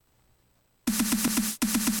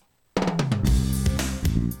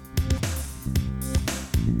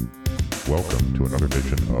Welcome to another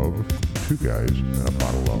edition of Two Guys and a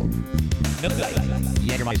Bottle of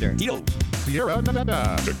Jägermeister. Tito's. Sierra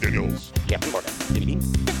Nevada. Jack Daniels. Captain Morgan. Jimmy Dean.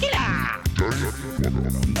 Tequila.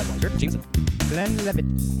 Budweiser. Jameson. Glenlivet.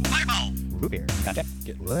 Fireball. Root beer. Contact.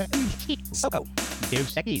 Get what? Soko.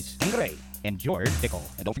 Dos Equis. Angray. And George Pickle.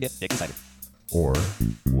 And don't forget Dick Cider. Or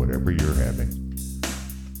whatever you're having.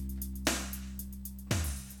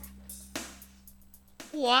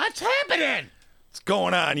 What's happening? What's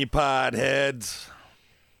going on, you podheads?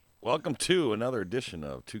 Welcome to another edition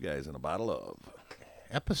of Two Guys and a Bottle of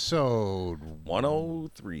Episode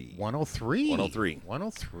 103. 103. 103.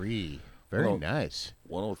 103. Very nice.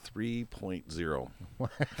 103.0.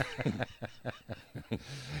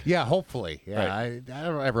 Yeah, hopefully. Yeah, Right. I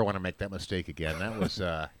don't ever want to make that mistake again. That was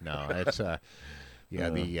no, it's the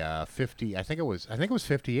 50. I think it was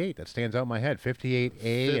 58. That stands out in my head.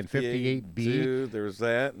 58A and 58B. Dude, there was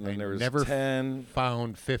that, and then I there was never 10.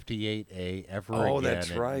 Found 58A ever again. Oh, that's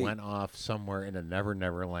right. It went off somewhere in a never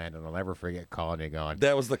land, and I'll never forget calling you going.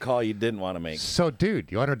 That was the call you didn't want to make. So, dude,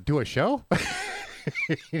 you want to do a show?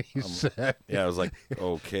 He said, Yeah, I was like,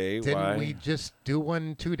 okay, didn't why? we just do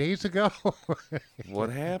one 2 days ago?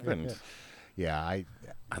 What happened? Yeah, I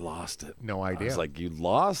lost it. no I idea. was like, you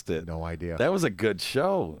lost it. No idea. That was a good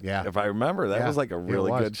show. Yeah. If I remember, that Yeah, was like a it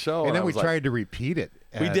really was. good show. And then I we was like, tried to repeat it.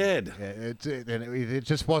 We and did. It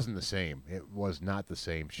just wasn't the same. It was not the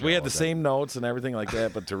same show. We had the That- same notes and everything like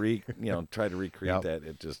that, but to try to recreate Yep. that,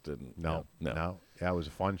 it just didn't. No. no. Yeah, it was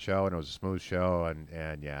a fun show and it was a smooth show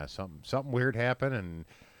and yeah, something weird happened and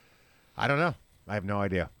I don't know. I have no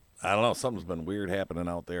idea. I don't know. Something's been weird happening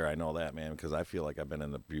out there. I know that, man, because I feel like I've been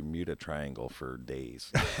in the Bermuda Triangle for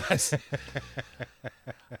days.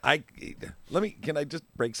 Can I just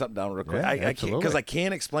break something down real quick? Yeah, I can't, absolutely. because I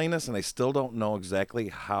can't explain this, and I still don't know exactly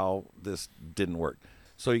how this didn't work.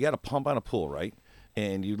 So you got a pump on a pool, right?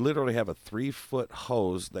 And you literally have a 3-foot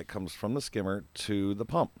hose that comes from the skimmer to the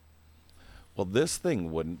pump. Well, this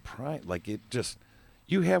thing wouldn't prime. Like, it just...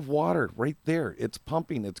 You have water right there. It's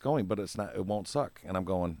pumping. It's going, but it's not. It won't suck. And I'm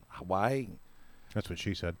going, why? That's what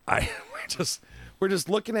she said. We're just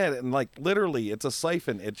looking at it and like literally, it's a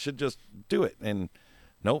siphon. It should just do it. And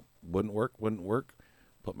nope, wouldn't work.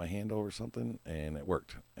 Put my hand over something and it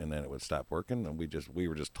worked. And then it would stop working. And we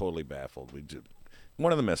were just totally baffled.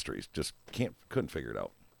 One of the mysteries. Just couldn't figure it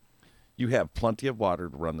out. You have plenty of water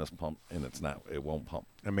to run this pump, and it won't pump.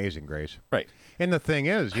 Amazing Grace. Right. And the thing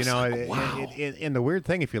is, you know, like, wow. and the weird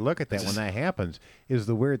thing, if you look at that, when that happens, is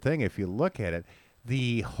the weird thing, if you look at it,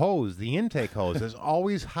 the hose, the intake hose, is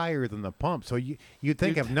always higher than the pump. So you'd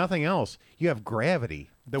think of nothing else. You have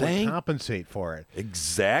gravity that would compensate for it.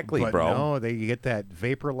 Exactly, But bro. no, you get that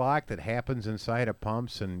vapor lock that happens inside of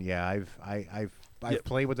pumps, and yeah, I've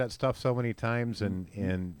played with that stuff so many times, and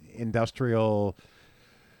in industrial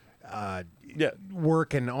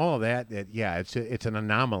work and all of that. It's an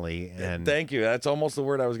anomaly. And Thank you. That's almost the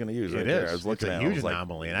word I was going to use. Right it there. is. I was looking it's at a it. I huge was like,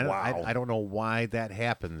 anomaly, and wow. I don't know why that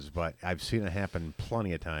happens, but I've seen it happen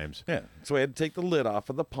plenty of times. Yeah. So I had to take the lid off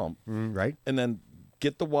of the pump, Right? and then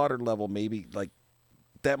get the water level maybe like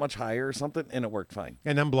that much higher or something, and it worked fine.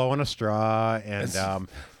 And then blow in a straw and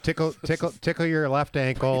tickle your left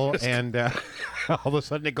ankle, and all of a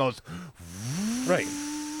sudden it goes. Right.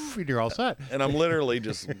 And you're all set. And I'm literally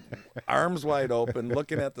just arms wide open,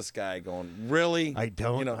 looking at the sky, going, "Really? I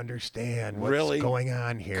don't understand what's really going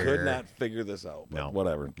on here. Could not figure this out. But No.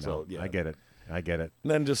 whatever. No, So yeah, I get it. And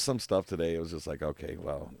then just some stuff today. It was just like, okay,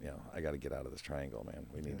 well, I got to get out of this triangle, man.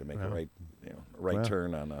 We need to make a right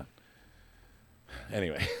turn on a.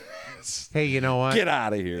 Anyway, Hey, you know what? get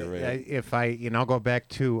out of here, man. If I'll go back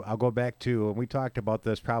to, and we talked about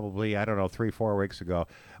this probably, I don't know, 3-4 weeks ago,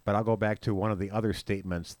 but I'll go back to one of the other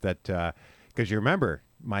statements that, because you remember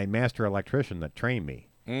my master electrician that trained me,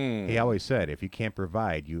 he always said, if you can't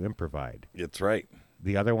provide, you improvise. It's right.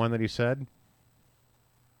 The other one that he said,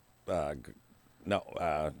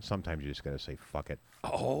 No. sometimes you just got to say, fuck it.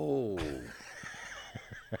 Oh.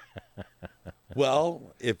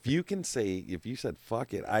 Well, if you said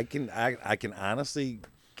fuck it, I can honestly,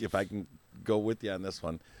 if I can go with you on this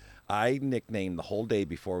one, I nicknamed the whole day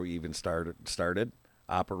before we even started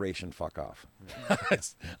Operation Fuck Off.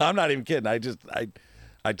 I'm not even kidding.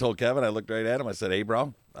 I told Kevin, I looked right at him, I said, "Hey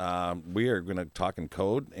bro, we are gonna talk in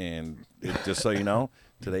code, and just so you know,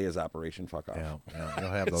 today is Operation Fuck Off." Yeah, you'll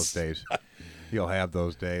have those days. You'll have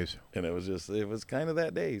those days. And it was kind of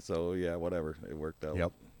that day. So yeah, whatever. It worked out.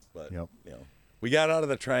 Yep. But Yep. we got out of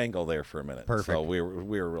the triangle there for a minute. Perfect. So we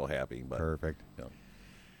were real happy. But Perfect.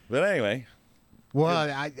 But anyway. Well,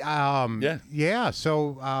 Yeah. yeah.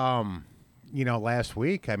 So, last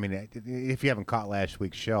week, I mean, if you haven't caught last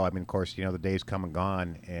week's show, I mean, of course, the day's come and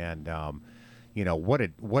gone, and what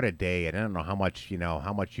a day, and I don't know how much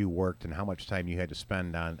you worked and how much time you had to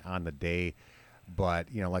spend on the day, but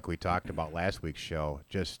like we talked about last week's show,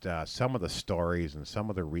 just some of the stories and some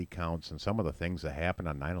of the recounts and some of the things that happened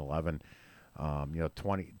on 9/11,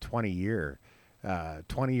 20 year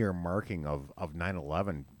marking of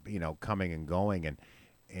 9/11, coming and going,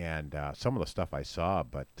 and some of the stuff I saw,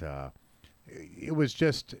 but it was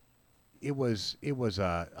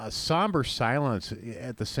a somber silence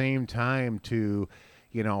at the same time to,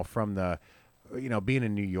 from the, being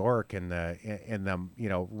in New York and them,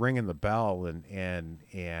 ringing the bell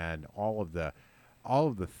and all of the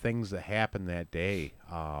things that happened that day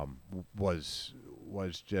was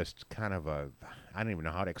just kind of I don't even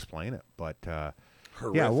know how to explain it, but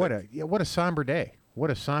what a somber day. What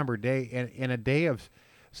a somber day, and a day of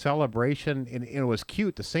celebration, and it was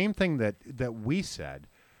cute. The same thing that we said.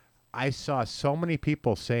 I saw so many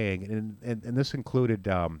people saying, and this included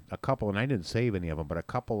a couple, and I didn't save any of them, but a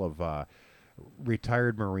couple of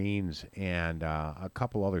retired Marines and a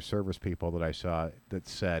couple other service people that I saw that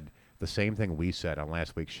said the same thing we said on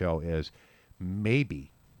last week's show is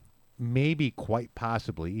maybe quite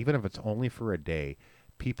possibly, even if it's only for a day,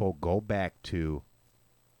 people go back to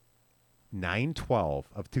 9/12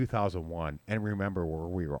 of 2001 and remember where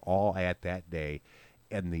we were all at that day,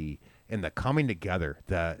 and the coming together,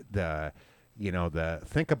 the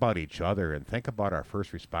think about each other and think about our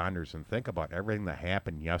first responders and think about everything that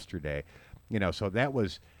happened yesterday, so that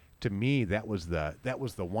was, to me, that was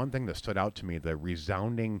the one thing that stood out to me. The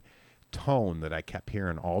resounding tone that I kept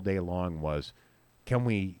hearing all day long was, can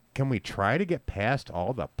we try to get past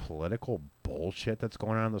all the political bullshit that's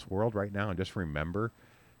going on in this world right now and just remember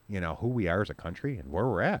who we are as a country and where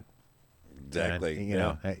we're at. Exactly.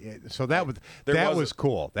 And, so that was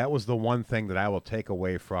cool. That was the one thing that I will take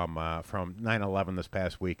away from 9/11 this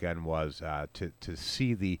past weekend was to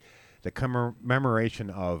see the commemoration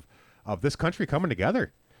of this country coming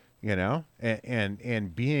together,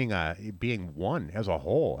 and being one as a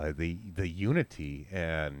whole, the unity,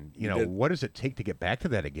 and what does it take to get back to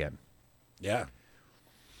that again? Yeah.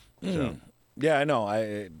 So. Yeah, I know.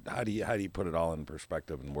 How do you put it all in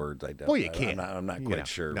perspective in words? Well, you can't. I'm not quite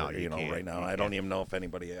sure. No, you can't. Right now, I don't even know if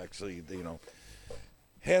anybody actually,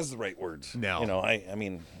 has the right words. No. I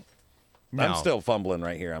mean, no. I'm still fumbling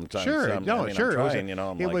right here. I'm trying. Sure. I'm sure. trying, it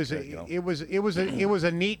was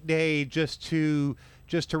a neat day just to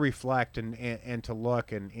reflect and to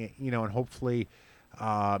look and hopefully.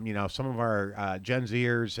 Some of our Gen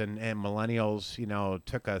Zers and millennials,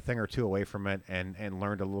 took a thing or two away from it and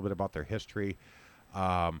learned a little bit about their history.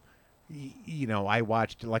 I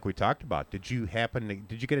watched, like we talked about. Did you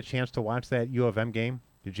get a chance to watch that U of M game?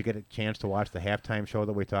 Did you get a chance to watch the halftime show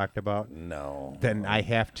that we talked about? No. Then I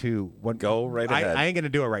have to. Go right ahead. I ain't going to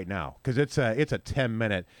do it right now because it's a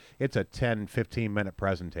 15-minute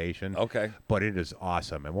presentation. Okay. But it is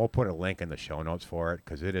awesome, and we'll put a link in the show notes for it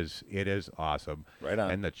because it is awesome. Right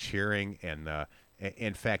on. And the cheering and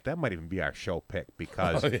in fact, that might even be our show pick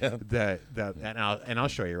because and I'll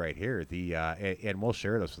show you right here and we'll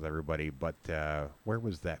share this with everybody. But where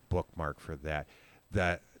was that bookmark for that?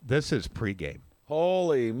 This is pregame.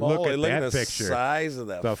 Holy moly, look at the picture. Size of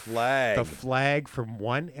that flag. The flag from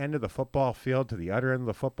one end of the football field to the other end of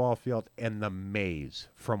the football field, and the maze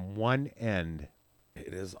from one end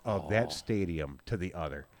of that stadium to the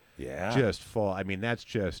other. Yeah. Just full. I mean, that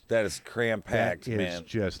is cram-packed, man. That is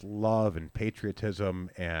just love and patriotism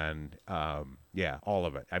and, all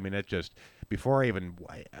of it. I mean,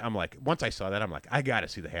 I'm like, once I saw that, I'm like, I got to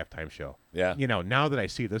see the halftime show. Yeah. Now that I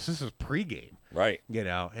see this is pregame. Right.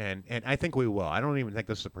 And I think we will. I don't even think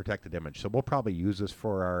this is a protected image. So we'll probably use this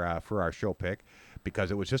for our show pick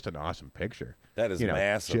because it was just an awesome picture. That is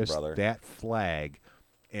massive, just brother. That flag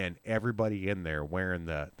and everybody in there wearing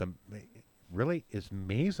the really, is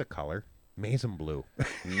maize a color? Maize and blue.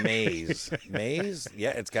 Maize. Yeah,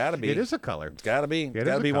 it's got to be. It is a color. It's got to be. It's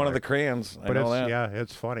got to be one of the crayons. But I know that. Yeah,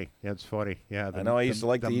 it's funny. Yeah, I know I used to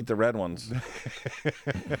like to eat the red ones.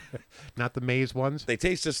 Not the maize ones? They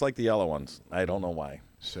taste just like the yellow ones. I don't know why.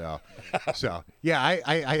 So yeah,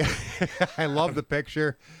 I love the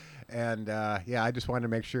picture. And, I just wanted to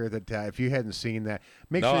make sure that if you hadn't seen that,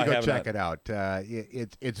 make sure you go check it out.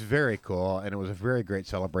 It's very cool, and it was a very great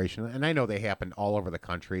celebration. And I know they happened all over the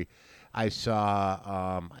country. I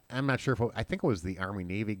saw, I'm not sure I think it was the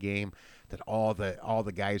Army-Navy game that all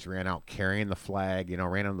the guys ran out carrying the flag,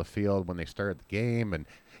 ran on the field when they started the game. And,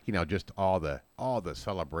 just all the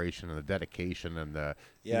celebration and the dedication and the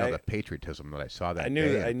Yeah, the patriotism that I saw that I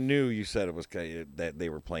day. knew you said it was that they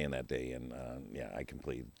were playing that day, and I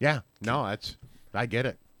completely. Yeah, no, I get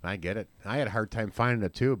it. I get it. I had a hard time finding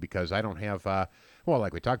it too because I don't have,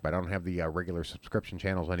 like we talked about, I don't have the regular subscription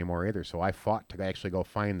channels anymore either. So I fought to actually go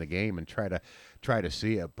find the game and try to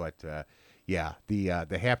see it. But yeah, the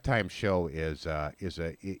halftime show is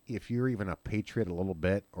if you're even a patriot a little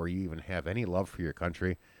bit or you even have any love for your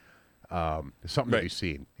country, something to be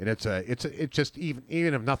seen. And it's just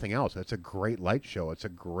even if nothing else, it's a great light show. It's a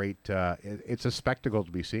great it's a spectacle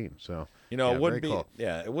to be seen. So It yeah, wouldn't very be cool.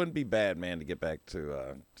 it wouldn't be bad, man, to get back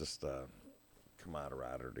to just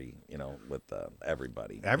camaraderie, with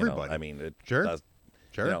everybody. Everybody. I mean, it Sure. does,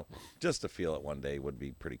 Sure. just to feel it one day would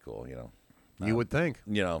be pretty cool. You would think.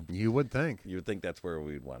 You would think. would think that's where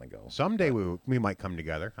we'd want to go. Someday we might come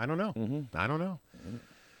together. I don't know. Mm-hmm. I don't know.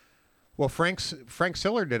 Well, Frank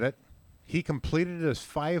Siller did it. He completed his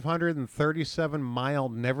 537-mile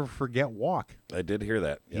never forget walk. I did hear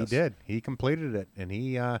that. Yes. He did. He completed it, and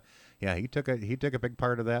he took a big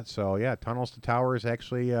part of that. So yeah, Tunnels to Towers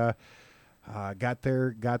actually got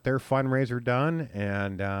their fundraiser done,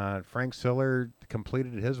 and Frank Siller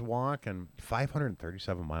completed his walk and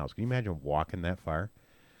 537 miles. Can you imagine walking that far?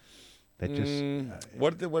 That just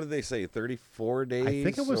what did they say? 34 days? I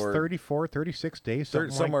think it was or 34, 36 days,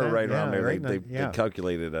 something somewhere like that. right around there. Right They in the-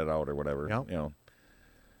 calculated that out or whatever. Yep.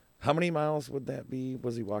 How many miles would that be?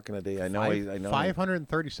 Was he walking a day? I know. I know.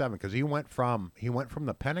 537 because he went from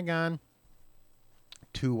the Pentagon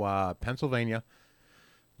to Pennsylvania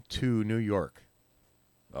to New York,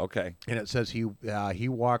 Okay. and it says he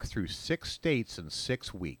walked through 6 states in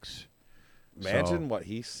 6 weeks. Imagine what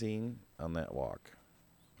he's seen on that walk.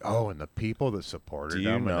 Oh, and the people that supported Do you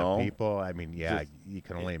him, know? and the people. I mean, yeah, Just- you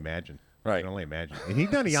can only imagine. Right. You can only imagine. And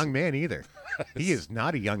he's not a young man either. He is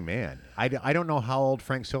not a young man. I don't know how old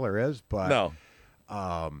Frank Siller is, but No.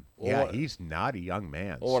 yeah, Well, he's not a young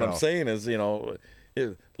man. Well, what I'm So- saying is,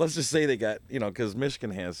 let's just say they got, because Michigan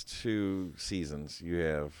has 2 seasons. You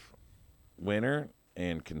have winter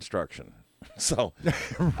and construction. So,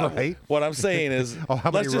 Right. what I'm saying is, Oh, how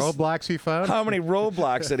many let's just- roadblocks he found? How many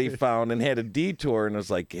roadblocks that he found and had a detour and was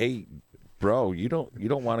like, hey, bro, you don't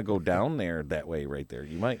want to go down there that way right there.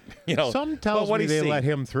 You might, Some but tells what me he's they seen- let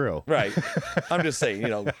him through. Right. I'm just saying,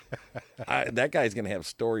 that guy's going to have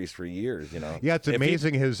stories for years, Yeah, it's If he-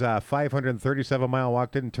 amazing his 537-mile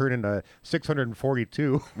walk didn't turn into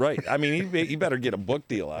 642. Right. I mean, he better get a book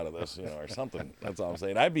deal out of this, or something. That's all I'm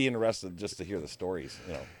saying. I'd be interested just to hear the stories,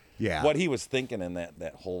 Yeah. What he was thinking in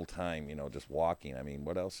that whole time, just walking. I mean,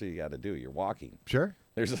 what else do you got to do? You're walking. Sure.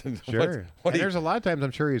 There's Sure. What And there's a lot of times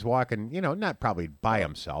I'm sure he's walking, not probably by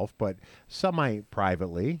himself, but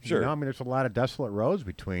semi-privately. Sure. I mean, there's a lot of desolate roads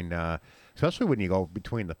between, especially when you go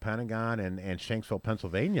between the Pentagon and Shanksville,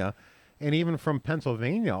 Pennsylvania, and even from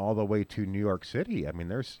Pennsylvania all the way to New York City. I mean,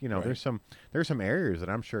 there's there's some areas that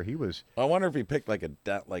I'm sure he was. I wonder if he picked like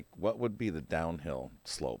what would be the downhill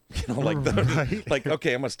slope? Like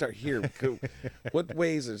okay, I'm gonna start here. What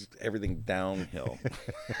ways is everything downhill?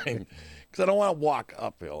 Because I don't want to walk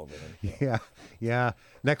uphill. Yeah.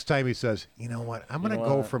 Next time he says, you know what, I'm going to know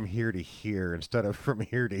go what? from here to here instead of from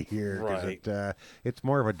here to here. 'Cause Right. it's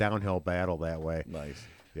more of a downhill battle that way. Nice.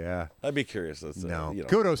 Yeah. I'd be curious. No.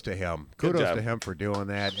 Kudos to him. Good Kudos job. to him for doing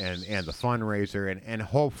that and the fundraiser and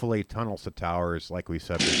hopefully Tunnels to Towers, like we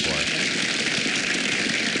said before.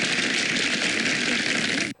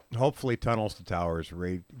 Hopefully Tunnels to Towers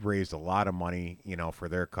raised a lot of money, for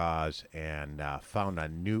their cause and found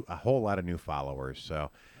a whole lot of new followers.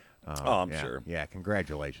 So I'm yeah, sure. Yeah,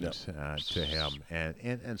 congratulations to him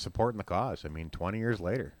and supporting the cause. I mean, 20 years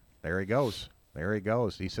later, there he goes. There he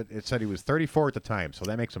goes. It said he was 34 at the time, so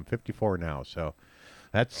that makes him 54 now. So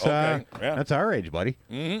that's Okay, yeah. that's our age, buddy.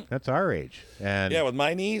 Mm-hmm. That's our age. And Yeah, with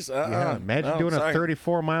my knees. yeah, imagine doing a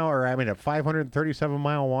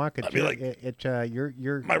 537-mile walk at I'd be like,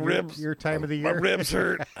 your my ribs. your time of the My year. ribs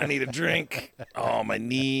hurt. I need a drink. Oh, my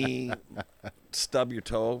knee. Stub your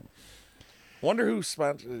toe. Wonder who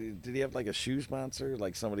sponsored. Did he have like a shoe sponsor?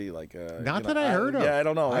 Like somebody like. Not that I heard of. Yeah, I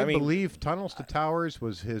don't know. I mean, believe Tunnels to Towers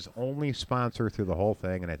was his only sponsor through the whole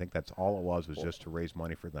thing, and I think that's all it was just to raise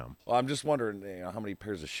money for them. well, I'm just wondering how many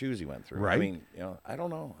pairs of shoes he went through. I Right. mean, I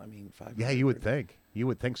don't know. I mean, 5. Yeah, you would think. You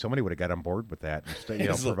would think somebody would have got on board with that. Instead,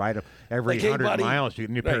 It's like- provide every like, hey, 100 buddy. miles you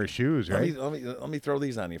get a new pair Right. of shoes, right? Let me throw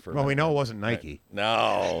these on you for. a Well, we minute. know it wasn't Nike.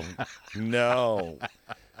 No, no.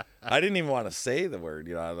 I didn't even want to say the word.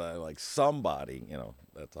 Like somebody.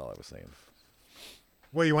 That's all I was saying.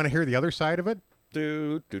 Well, you want to hear the other side of it?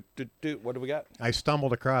 Do. What do we got? I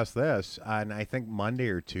stumbled across this on I think Monday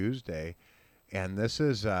or Tuesday, and this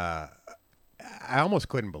is I almost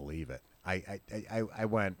couldn't believe it. I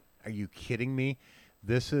went, are you kidding me?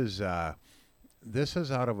 This is out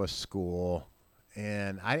of a school,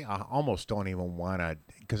 and I almost don't even want to,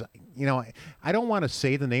 because I don't want to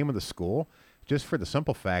say the name of the school, just for the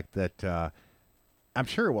simple fact that I'm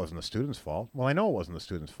sure it wasn't the students' fault. Well, I know it wasn't the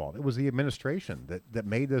students' fault. It was the administration that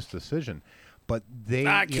made this decision. But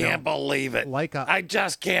I can't believe it. I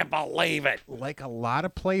just can't believe it. Like a lot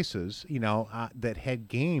of places, that had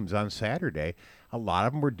games on Saturday, a lot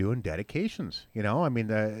of them were doing dedications. I mean,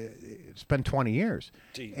 it's been 20 years.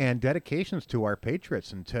 Jeez. And dedications to our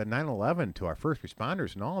patriots and to 9/11, to our first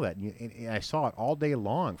responders and all that. And I saw it all day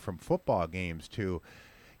long, from football games to,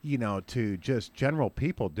 to just general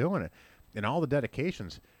people doing it, and all the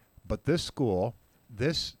dedications. But this school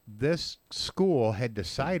had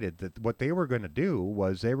decided that what they were going to do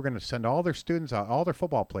was they were going to send all their students out, all their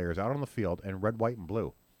football players out on the field in red, white, and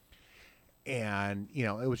blue. And,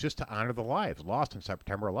 it was just to honor the lives lost on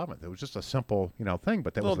September 11th. It was just a simple, thing,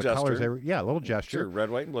 but that was the gesture. colors. A little gesture. Sure, red,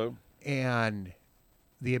 white, and blue. And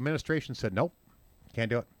the administration said, nope, can't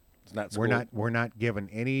do it. It's not school. We're not given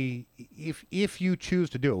any, if you choose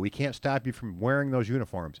to do it, we can't stop you from wearing those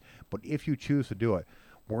uniforms, but if you choose to do it,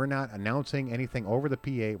 we're not announcing anything over the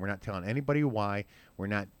PA. We're not telling anybody why. We're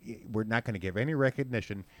not going to give any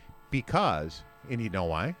recognition because, and you know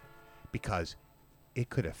why? Because it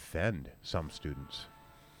could offend some students.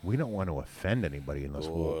 We don't want to offend anybody in this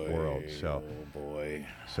world. So, oh boy.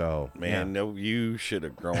 So, man, no, you should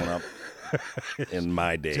have grown up in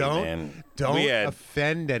my day, man. Don't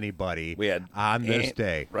offend anybody. We had on this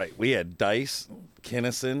day. Right. We had Dice,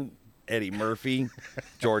 Kinnison, Eddie Murphy,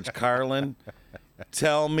 George Carlin.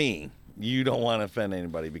 Tell me you don't want to offend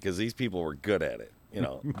anybody, because these people were good at it,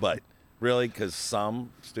 But really, because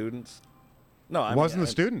some students, the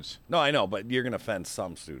students. No, I know, but you're going to offend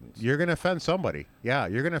some students. You're going to offend somebody. Yeah,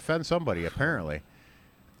 you're going to offend somebody apparently.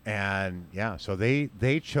 And so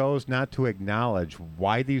they chose not to acknowledge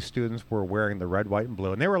why these students were wearing the red, white, and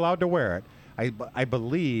blue, and they were allowed to wear it. I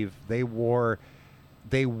believe they wore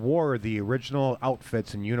the original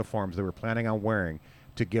outfits and uniforms they were planning on wearing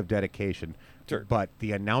to give dedication. Sure. But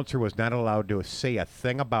the announcer was not allowed to say a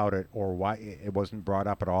thing about it or why it wasn't brought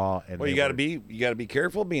up at all. And you got to be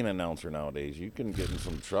careful being an announcer nowadays. You can get in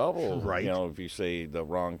some trouble, right? If you say the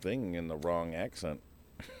wrong thing in the wrong accent.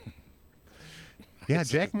 Yeah,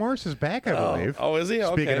 Jack Morris is back, I believe. Oh, is he?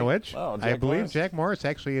 Speaking okay. of which, I believe Morris? Jack Morris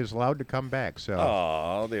actually is allowed to come back.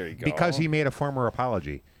 So, there you go. Because he made a former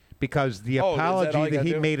apology. Because the apology that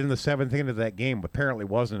he made in the seventh inning of that game apparently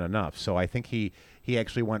wasn't enough. So I think he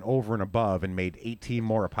actually went over and above and made 18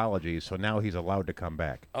 more apologies. So now he's allowed to come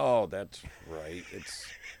back. Oh, that's right. It's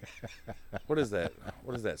what is that?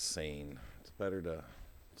 What is that saying? It's better to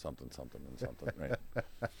something than something,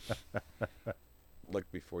 right? Look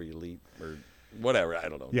before you leap, or whatever. I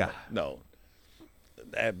don't know. Yeah. No.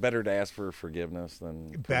 Better to ask for forgiveness than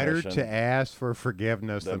permission. Better to ask for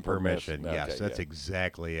forgiveness than permission. Okay, Yes, that's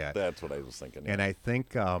exactly it. That's what I was thinking. And I think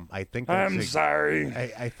that's I'm sorry.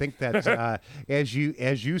 I think that's as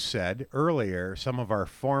you said earlier, some of our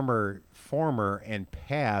former and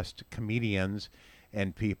past comedians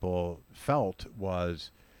and people felt was,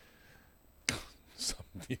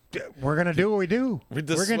 we're gonna do what we do. We're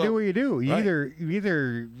gonna do what you do. You Right. you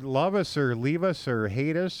either love us or leave us or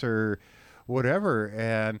hate us or whatever.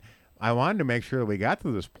 And I wanted to make sure that we got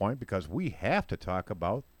to this point because we have to talk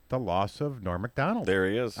about the loss of Norm Macdonald. There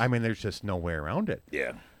he is. I mean, there's just no way around it.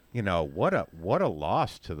 Yeah. What a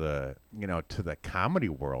loss to the to the comedy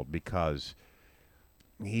world, because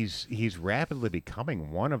he's rapidly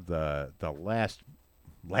becoming one of the last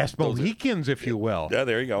Mohicans, if you will. Yeah,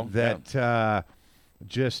 there you go. That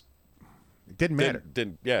just didn't matter.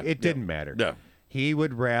 It didn't matter. Yeah. He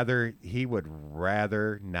would rather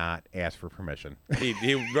not ask for permission.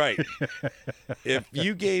 He right. If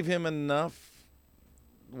you gave him enough,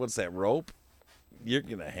 what's that, rope? You're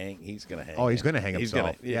gonna hang. He's gonna hang. Oh, he's gonna hang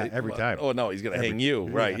himself. Every time. Oh no, he's gonna hang you.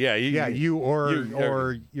 Right? Yeah. You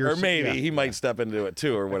or maybe he might step into it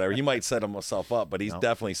too, or whatever. He might set himself up, but he's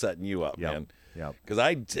definitely setting you up, man. Yeah. Because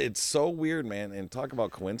it's so weird, man. And talk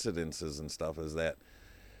about coincidences and stuff. Is that,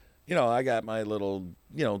 I got my little,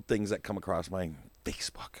 things that come across my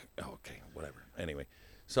Facebook. Oh, okay, whatever. Anyway,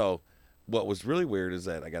 so what was really weird is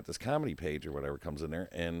that I got this comedy page or whatever comes in there,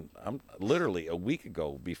 and I'm literally a week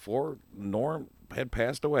ago, before Norm had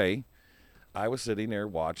passed away, I was sitting there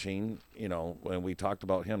watching, when we talked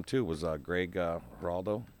about him too, was Greg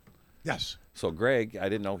Giraldo. Yes. So Greg, I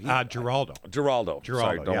didn't know he Giraldo.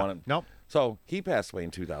 Sorry, don't want to. Nope. So he passed away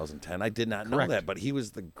in 2010. I did not know Correct. that, but he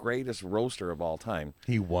was the greatest roaster of all time.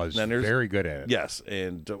 He was Then there's- very good at it. Yes,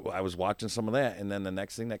 and I was watching some of that, and then the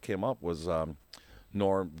next thing that came up was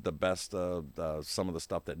Norm, the best some of the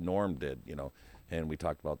stuff that Norm did, and we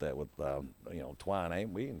talked about that with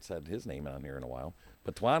Twan. We haven't said his name on here in a while,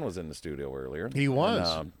 but Twan was in the studio earlier. He was.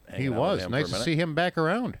 And, He hanging out with was. him for Nice a to minute. see him back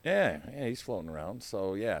around. Yeah, he's floating around.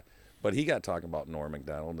 So yeah, but he got talking about Norm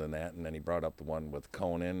Macdonald and that, and then he brought up the one with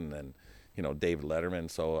Conan and David Letterman.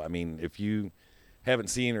 So I mean, if you haven't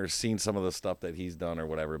seen or seen some of the stuff that he's done or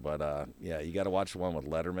whatever, but yeah, you got to watch the one with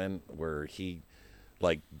Letterman where he,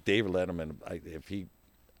 like David Letterman, I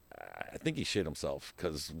think he shit himself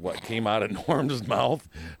because what came out of Norm's mouth,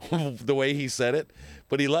 the way he said it.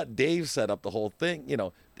 But he let Dave set up the whole thing.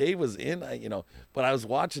 Dave was in, but I was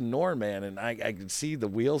watching Norm, man, and I could see the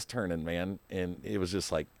wheels turning, man. And it was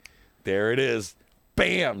just like, there it is.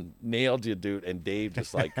 Bam! Nailed you, dude. And Dave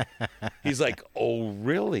just like, he's like, oh,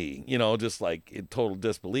 really? Just like in total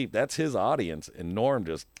disbelief. That's his audience. And Norm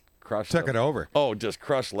just crushed Took him. it over. Oh, just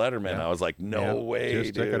crushed Letterman. Yeah. I was like, no Yeah, way,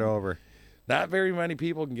 Just dude. took it over. Not very many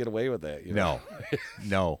people can get away with that. No.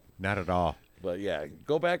 No, not at all. But yeah,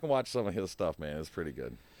 go back and watch some of his stuff, man. It's pretty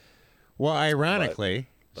good. Well, ironically,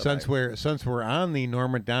 But since we're on the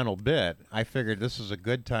Norm Macdonald bit, I figured this is a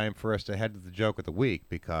good time for us to head to the joke of the week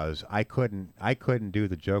because I couldn't do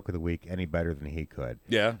the joke of the week any better than he could.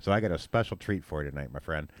 Yeah. So I got a special treat for you tonight, my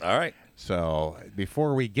friend. All right. So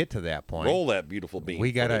before we get to that point, Roll that beautiful bean.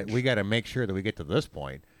 we footage. gotta make sure that we get to this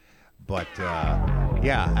point. But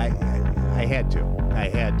yeah, I had to.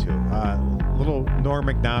 Little Norm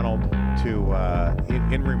Macdonald to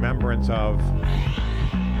in remembrance of.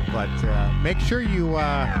 But make sure you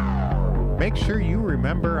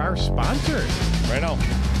remember our sponsors. Right on.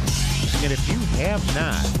 And if you have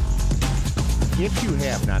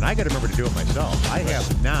not, I got to remember to do it myself. I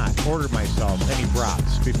have not ordered myself any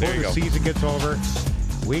brats before There you the go. season gets over.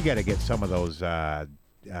 We got to get some of those. All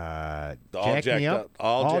Jack me jacked up, up.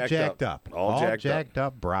 All jacked up. All jacked jacked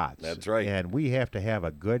up brats. That's right. And we have to have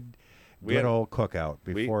a good old cookout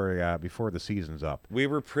before the season's up. We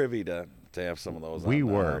were privy to have some of those. We on,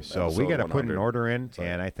 were, so we episode got to put an 100. order in, So-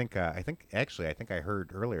 and I think I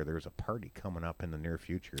heard earlier there's a party coming up in the near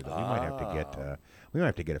future that we might have to get. We might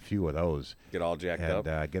have to get a few of those Get all jacked and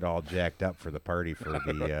up. get all jacked up for the party for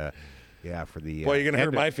the for the Boy, you're gonna hurt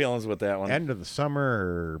end my feelings with that one. end of the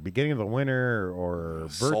summer or beginning of the winter or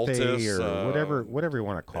birthday Solstice, or whatever you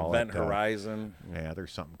want to call Event it. Horizon. Yeah,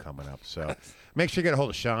 there's something coming up. So make sure you get a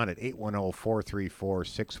hold of Sean at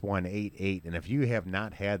 810-434-6188. And if you have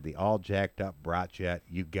not had the all jacked up brats yet,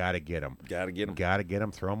 you got to get them. Gotta get 'em. Got to get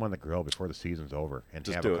them. Throw them on the grill before the season's over and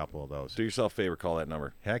Just have do a it. couple of those. Do yourself a favor. Call that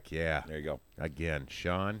number. Heck yeah. There you go. Again,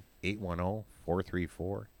 Sean,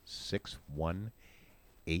 810-434-6188.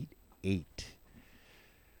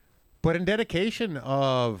 But in dedication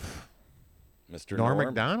of Mr. Norm Norm.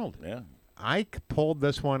 Macdonald, Yeah. I pulled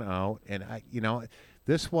this one out, and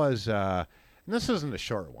this was, and this isn't a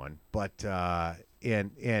short one, but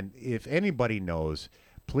and if anybody knows,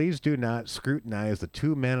 please do not scrutinize the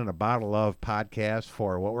 2 Men and a Bottle of podcast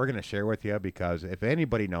for what we're going to share with you, because if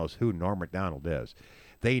anybody knows who Norm Macdonald is,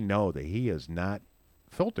 they know that he is not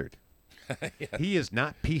filtered. He is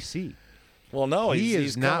not PC. Well, no, He is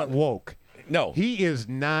he's not coming- woke. No. He is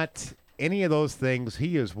not any of those things.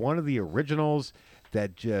 He is one of the originals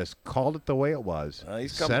that just called it the way it was,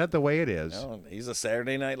 he's said coming- it the way it is. No, he's a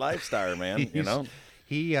Saturday Night Live star, man. He's-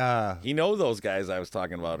 He He knows those guys I was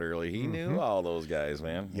talking about earlier. He knew all those guys,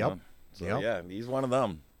 man. you Yep. know? So Yep. yeah, he's one of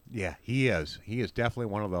them. yeah, he is. He is definitely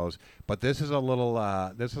one of those. But this is a little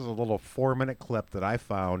 4-minute clip that I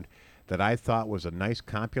found that I thought was a nice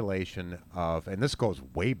compilation of, and this goes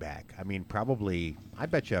way back. I mean, probably I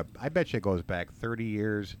bet you it goes back 30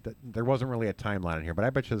 years. There wasn't really a timeline in here, but I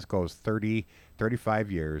bet you this goes 30,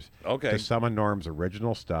 35 years Okay. to some of Norm's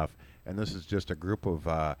original stuff. And this is just a group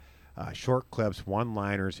of short clips,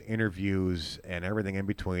 one-liners, interviews, and everything in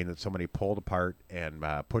between that somebody pulled apart and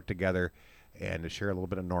put together, and to share a little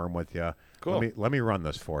bit of Norm with you. Cool. Let me run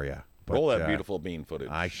this for you. But, Roll that beautiful bean footage.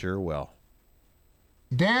 I sure will.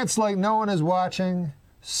 Dance like no one is watching,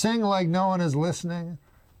 sing like no one is listening,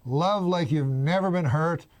 love like you've never been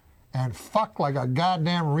hurt, and fuck like a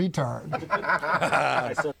goddamn retard.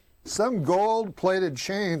 Some gold-plated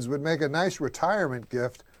chains would make a nice retirement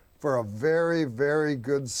gift for a very, very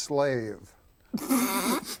good slave.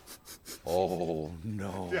 Oh,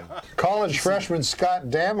 no. College freshman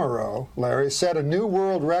Scott Damerow, Larry, set a new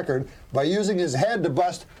world record by using his head to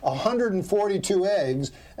bust 142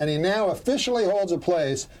 eggs, and he now officially holds a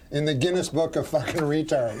place in the Guinness Book of fucking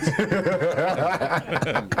retards.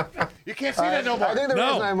 You can't see that no more. I think the No.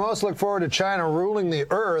 reason I most look forward to China ruling the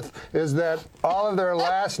earth is that all of their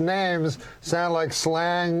last names sound like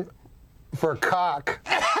slang for cock.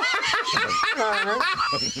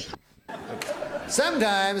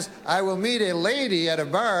 Sometimes I will meet a lady at a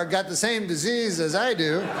bar, got the same disease as I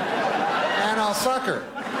do, and I'll fuck her.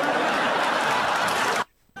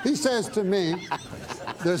 He says to me,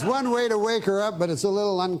 there's one way to wake her up, but it's a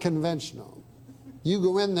little unconventional. You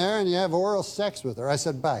go in there and you have oral sex with her. I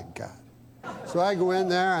said, by God. So I go in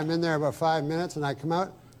there, I'm in there about 5 minutes, and I come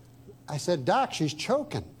out. I said, Doc, she's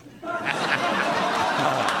choking.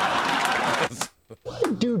 Why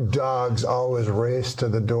do dogs always race to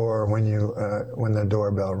the door when the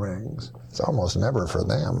doorbell rings? It's almost never for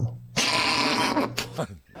them.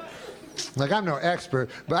 Like, I'm no expert,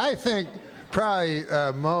 but I think probably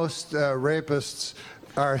most rapists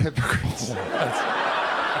are hypocrites.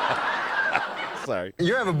 Sorry.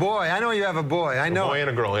 You have a boy. I know you have a boy. I know. boy and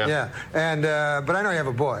a girl, yeah. Yeah, and but I know you have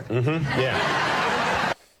a boy.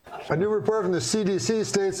 Yeah. A new report from the CDC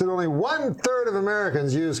states that only 1/3 of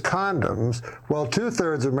Americans use condoms, while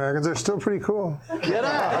 2/3 of Americans are still pretty cool. Get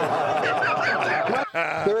out!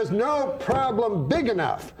 There is no problem big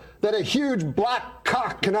enough that a huge black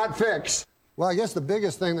cock cannot fix. Well, I guess the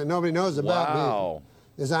biggest thing that nobody knows about Wow.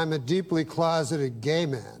 me is I'm a deeply closeted gay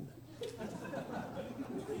man.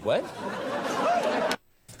 What?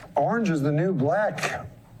 Orange is the new black.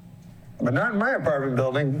 But not in my apartment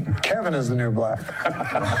building. Kevin is the new black.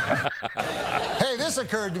 Hey, this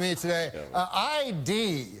occurred to me today.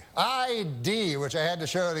 ID, which I had to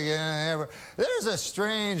show it again. There's a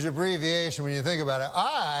strange abbreviation when you think about it.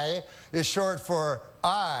 I is short for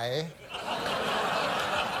I.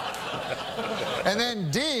 And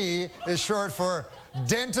then D is short for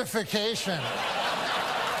dentification.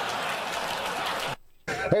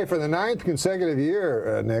 Hey, for the 9th consecutive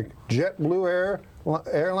year, Nick, JetBlue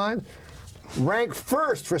Airlines ranked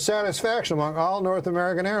first for satisfaction among all North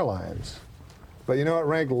American airlines. But you know what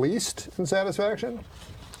ranked least in satisfaction?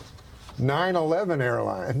 9/11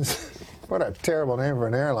 Airlines. What a terrible name for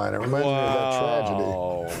an airline. It reminds me of that tragedy.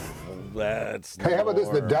 Oh, that's. Hey, how about this?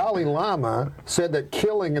 The lower. Dalai Lama said that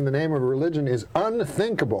killing in the name of religion is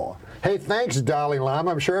unthinkable. Hey, thanks, Dalai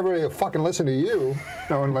Lama. I'm sure everybody will fucking listen to you.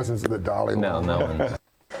 No one listens to the Dalai Lama. No one.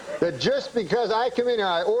 That just because I come in here,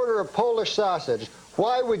 I order a Polish sausage,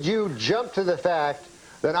 why would you jump to the fact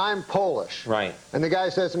that I'm Polish? Right. And the guy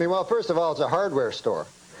says to me, well, first of all, it's a hardware store.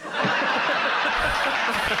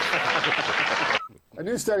 A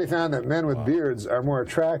new study found that men with beards are more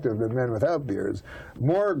attractive than men without beards.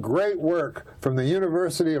 More great work from the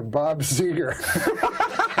University of Bob Seger.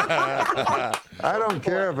 I don't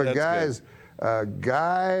care if a guy's a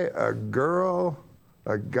guy, a girl,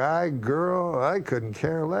 a guy, girl. I couldn't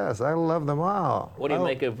care less. I love them all. What do you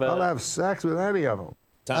make of, I'll have sex with any of them.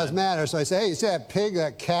 Doesn't matter. So I say, hey, you see that pig,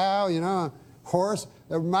 that cow, you know, horse?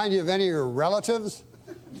 That remind you of any of your relatives?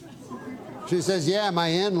 She says, yeah, my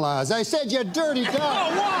in-laws. I said, you dirty dog.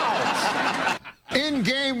 Oh, wow. In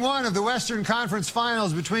Game 1 of the Western Conference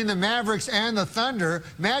Finals between the Mavericks and the Thunder,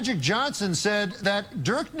 Magic Johnson said that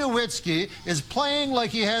Dirk Nowitzki is playing like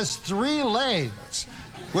he has 3 legs,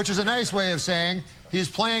 which is a nice way of saying he's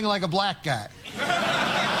playing like a black guy.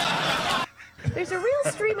 There's a real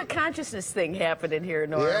stream of consciousness thing happening here,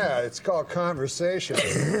 Norm. Yeah, it's called conversation.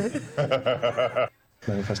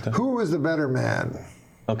 Who was the better man?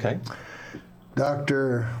 Okay.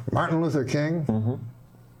 Dr. Martin Luther King?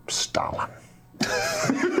 Stalin.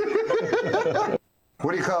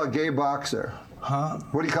 What do you call a gay boxer? Huh?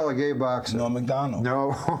 What do you call a gay boxer? Norm Macdonald.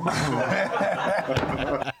 No.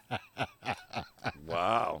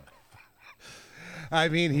 Wow. I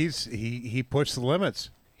mean, he pushed the limits.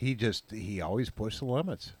 He always pushed the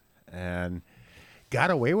limits and got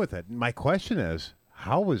away with it. My question is,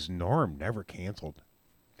 how was Norm never canceled?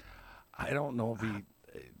 I don't know if he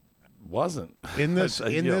wasn't In this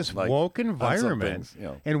woke environment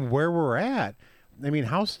and where we're at. I mean,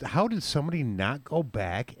 how did somebody not go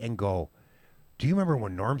back and go, do you remember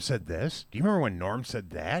when Norm said this? Do you remember when Norm said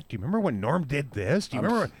that? Do you remember when Norm did this? Do you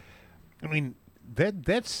remember? I mean,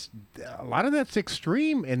 that's a lot of that's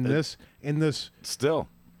extreme in this still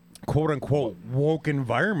quote unquote woke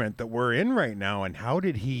environment that we're in right now. And how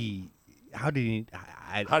did he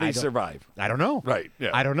survive? I don't know. Right. Yeah.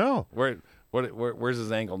 I don't know. Where's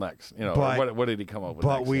his angle next? You know, But- what did he come up with?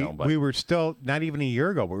 But next, we you know? we were still, not even a year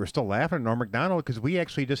ago, we were still laughing at Norm Macdonald because we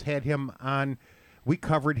actually just had him on we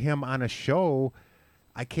covered him on a show.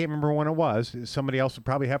 I can't remember when it was. Somebody else would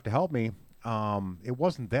probably have to help me. It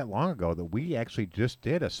wasn't that long ago that we actually just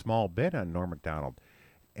did a small bit on Norm Macdonald.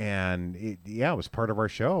 And it was part of our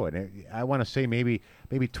show. And I want to say maybe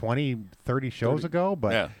 20, 30 shows ago.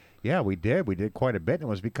 But yeah, we did. We did quite a bit. And it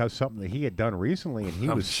was because something that he had done recently. And he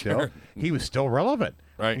was still relevant.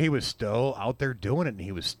 Right. And he was still out there doing it. And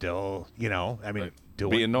he was still, doing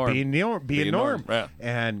Being Norm. Being Norm. Yeah.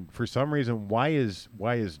 And for some reason, why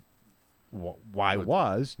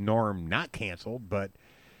was Norm not canceled? But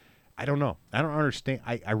I don't know. I don't understand.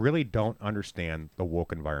 I really don't understand the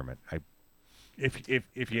woke environment.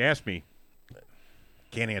 If you ask me,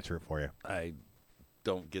 can't answer it for you. I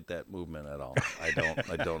don't get that movement at all. I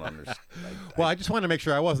don't understand. Well, I just wanted to make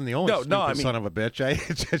sure I wasn't the only stupid son of a bitch. I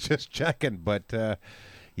just checking, but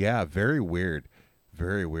yeah, very weird,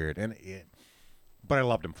 very weird. But I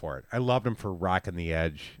loved him for it. I loved him for rocking the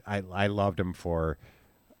edge. I loved him for.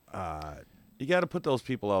 You got to put those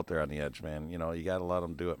people out there on the edge, man. You got to let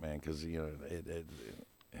them do it, man, because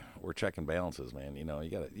we're checking balances, man.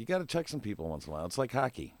 You got to check some people once in a while. It's like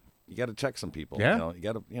hockey. You got to check some people. Yeah. You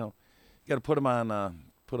got to put them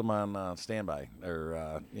on standby,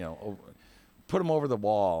 or put them over the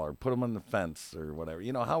wall, or put them on the fence, or whatever.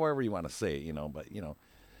 However you want to say it. But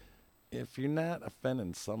if you're not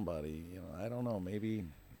offending somebody, I don't know. Maybe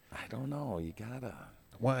I don't know. You gotta.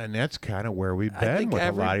 Well, and that's kind of where we've been with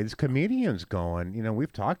a lot of these comedians going.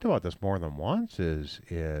 We've talked about this more than once.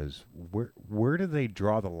 Is where do they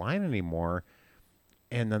draw the line anymore?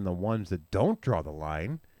 And then the ones that don't draw the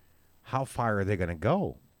line, how far are they going to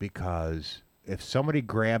go? Because if somebody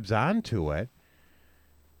grabs onto it,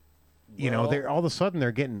 they're all of a sudden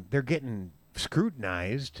they're getting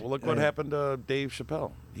scrutinized. Well, look what happened to Dave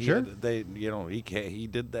Chappelle. He did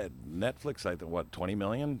that Netflix, I think, 20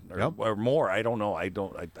 million or more. I don't know. I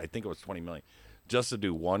think it was 20 million just to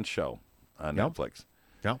do one show on Netflix.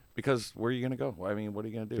 Yeah. Because where are you going to go? I mean, what are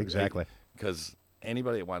you going to do? Exactly. Because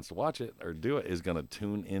anybody that wants to watch it or do it is going to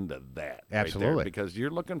tune into that. Absolutely. Right there, because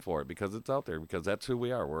you're looking for it, because it's out there, because that's who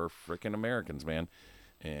we are. We're freaking Americans, man.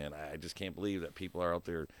 And I just can't believe that people are out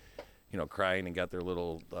there crying and got their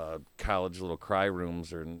little college little cry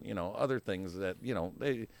rooms, or other things that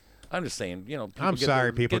they. I'm just saying, I'm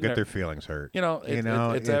sorry, people get their feelings hurt.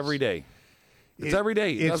 It's every day. It's every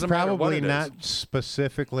day. It it's doesn't matter what probably it not is.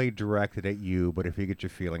 specifically directed at you, but if you get your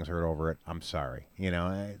feelings hurt over it, I'm sorry.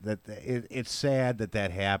 It's sad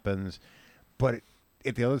that happens, but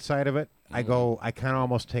at the other side of it, I kind of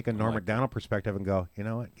almost take a Norm Macdonald perspective and go, you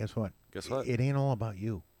know what? Guess what? It ain't all about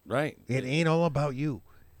you. Right. It ain't all about you.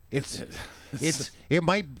 It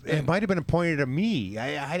might have been pointed at me.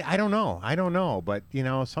 I don't know, but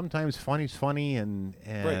sometimes funny's funny, and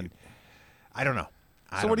Right. I don't know.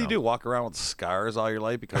 So what do you do? Walk around with scars all your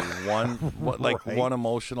life because one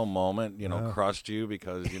emotional moment crushed you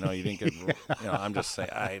because you didn't get I'm just saying,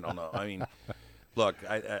 I don't know. I mean, look,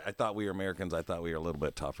 I thought we were Americans. I thought we were a little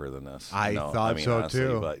bit tougher than this. I thought so honestly,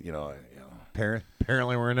 too. But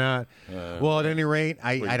apparently we're not. Well, at any rate,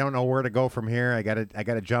 I don't know where to go from here. I got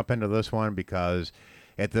to jump into this one because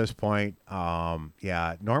at this point, Norm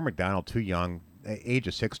Macdonald, too young, age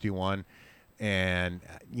of 61, and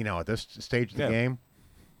at this stage of the game,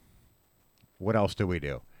 what else do we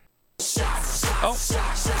do? Oh,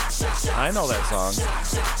 I know that song.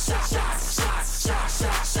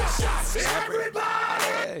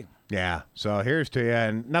 Everybody. Yeah, so here's to you.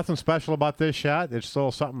 And nothing special about this shot. There's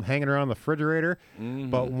still something hanging around the refrigerator.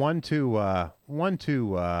 Mm-hmm. But one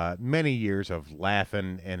to many years of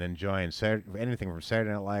laughing and enjoying anything from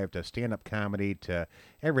Saturday Night Live to stand-up comedy to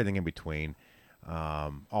everything in between,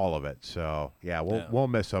 all of it. So, we'll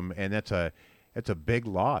miss him. And it's a big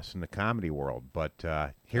loss in the comedy world.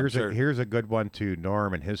 But here's a good one to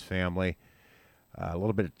Norm and his family. A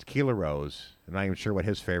little bit of Tequila Rose. I'm not even sure what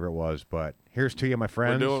his favorite was, but here's to you, my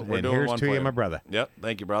friends. We're and doing here's one to for you, my brother. Yep.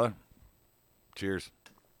 Thank you, brother. Cheers.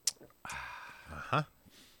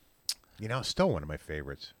 Still one of my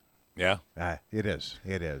favorites. Yeah. It is.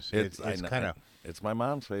 It's kind of. It's my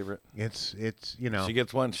mom's favorite. It's She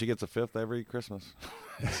gets one. She gets a fifth every Christmas.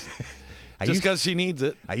 Just because she needs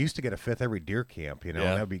it. I used to get a fifth every deer camp, and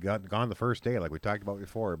that'd be gone the first day, like we talked about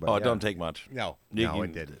before. But it don't take much. No,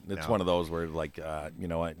 it didn't. It's one of those where, like, you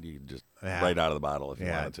know what, you just right out of the bottle if you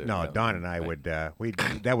wanted to. No, Don and I would. That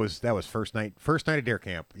was first night of deer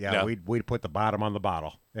camp. Yeah, we'd put the bottom on the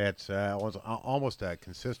bottle. It's was almost a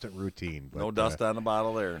consistent routine. But, no dust on the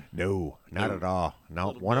bottle there. No, not at all.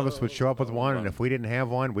 No, one of us would show up with one, and if we didn't have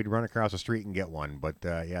one, we'd run across the street and get one. But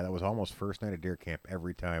that was almost first night of deer camp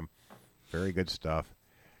every time. Very good stuff.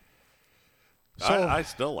 So I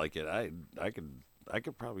still like it. I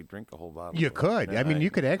probably drink a whole bottle. You of it. could. Yeah, I mean, you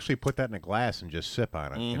could actually put that in a glass and just sip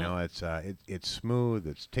on it. You know, it's smooth.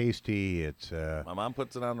 It's tasty. It's My mom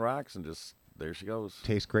puts it on rocks and just there she goes.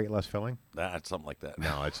 tastes great, less filling. That's something like that.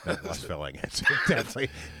 No, it's not less filling. It's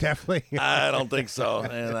definitely. I don't think so,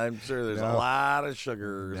 and I'm sure there's No. a lot of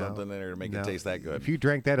sugar or No. something in there to make No. it taste that good. If you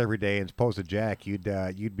drank that every day and supposed to Jack,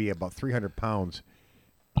 you'd be about 300 pounds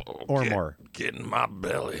or more. Get in my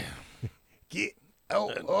belly. Get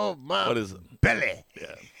oh my What is it? belly.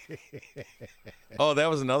 Oh, that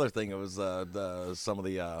was another thing. It was some of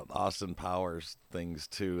the Austin Powers things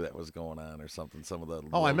too that was going on or something. Some of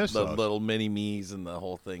the I missed the those. little mini me's and the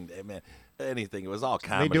whole thing. Man, anything. It was all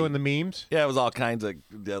comedy. They doing the memes? Yeah, it was all kinds of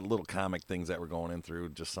little comic things that were going in through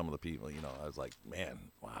just some of the people. You know, I was like, man,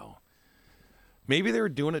 wow. Maybe they were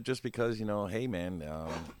doing it just because, you know, hey, man,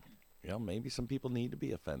 you know, maybe some people need to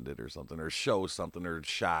be offended or something, or show something, or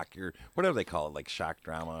shock, or whatever they call it, like shock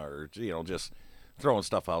drama, or you know, just throwing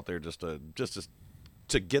stuff out there just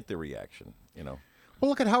to get the reaction. You know. Well,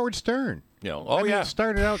 look at Howard Stern. You know. I mean, it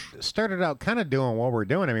started out kind of doing what we're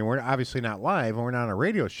doing. I mean, we're obviously not live, and we're not on a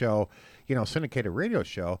radio show, you know, syndicated radio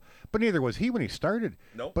show. But neither was he when he started.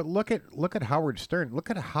 Nope. But look at Howard Stern. Look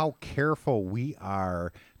at how careful we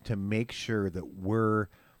are to make sure that we're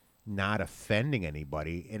not offending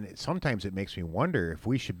anybody. And sometimes it makes me wonder if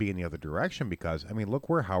we should be in the other direction, because I mean, look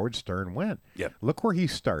where Howard Stern went. Yep. Look where he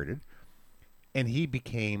started. And he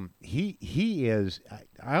became, he is,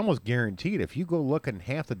 I almost guaranteed, if you go look in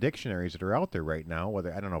half the dictionaries that are out there right now,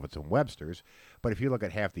 whether, I don't know if it's in Webster's, but if you look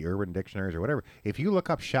at half the urban dictionaries or whatever, if you look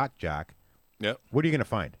up shock jock, Yep. what are you going to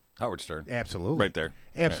find? Howard Stern. Absolutely. Right there.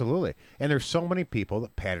 Absolutely. And there's so many people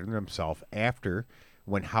that patterned themselves after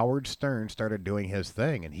when Howard Stern started doing his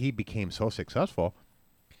thing and he became so successful.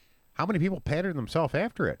 How many people patterned themselves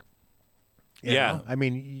after it? You Yeah. know? I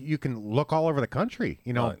mean, you can look all over the country.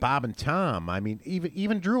 You know, Bob and Tom. I mean,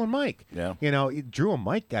 even Drew and Mike. Yeah. You know, Drew and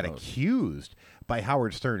Mike got accused by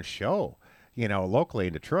Howard Stern's show, you know, locally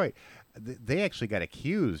in Detroit. They actually got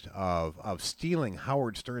accused of stealing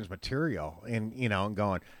Howard Stern's material and, you know, and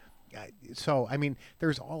going. So, I mean,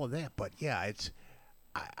 there's all of that. But, yeah, it's,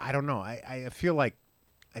 I don't know. I feel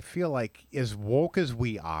like as woke as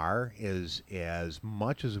we are, as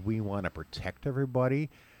much as we want to protect everybody,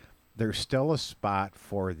 there's still a spot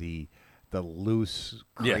for the loose,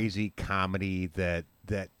 crazy comedy that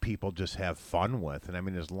people just have fun with. And I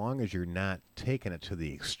mean, as long as you're not taking it to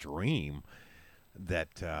the extreme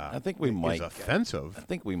that I think we is might offensive. I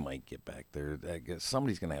think we might get back there. I guess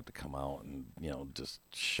somebody's going to have to come out and, you know, just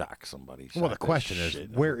shock somebody. Well, the shock that question is,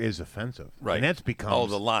 shit. where is offensive? Right. And that's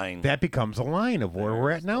becomes the line. That becomes a line of where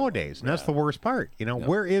we're at nowadays, and that's the worst part. You know,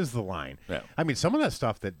 where is the line? Yeah. I mean, some of that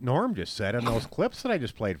stuff that Norm just said in those clips that I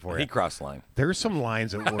just played for He you, crossed the line. there's some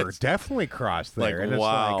lines that were definitely crossed there. Like, and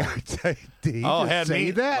wow. It's like, did he Oh, just had say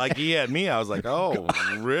me that? like he had me. I was like, oh,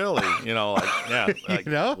 really? You know, like yeah, like,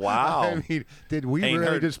 you know? wow. I mean, did we Ain't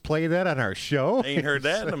really heard- just play that on our show? Ain't heard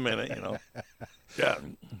that in a minute. You know. Yeah.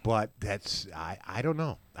 But that's I don't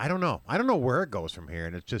know. I don't know where it goes from here,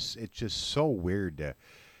 and it's just so weird to.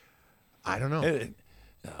 I don't know.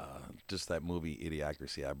 Just that movie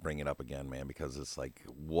Idiocracy. I bring it up again, man, because it's like,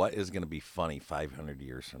 what is going to be funny 500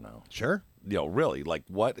 years from now? Sure. You know, really, like,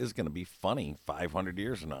 what is going to be funny 500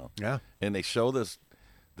 years from now? Yeah. And they show this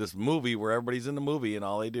movie where everybody's in the movie, and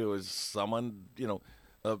all they do is someone, you know,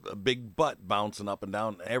 a big butt bouncing up and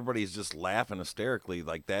down. Everybody's just laughing hysterically.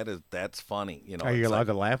 Like, that's funny. You know, Are you it's allowed like,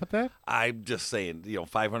 to laugh at that? I'm just saying, you know,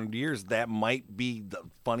 500 years, that might be the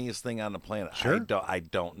funniest thing on the planet. Sure. I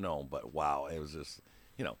don't know, but wow, it was just,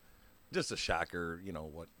 you know, just a shocker, you know,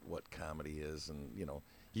 what comedy is. And, you know,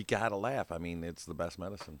 you got to laugh. I mean, it's the best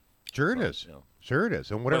medicine. Sure it So, is. you know. Sure it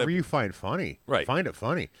is. And whatever if- you find funny, Right. find it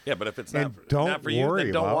funny. Yeah, but if it's And not, don't not for you, worry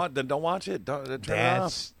then don't about- watch. Then don't watch it. Don't turn it off.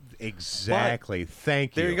 That's exactly.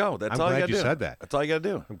 Thank you. There you go. That's I'm all you glad got to you do. said that. That's all you got to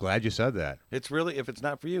do. I'm glad you said that. It's really, if it's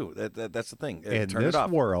not for you, that's the thing. In Turn this it off.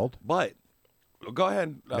 world, But go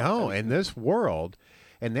ahead. no, in this world,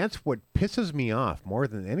 and that's what pisses me off more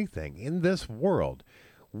than anything. In this world,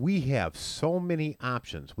 we have so many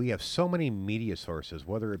options. We have so many media sources,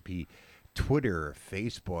 whether it be Twitter or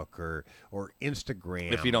Facebook or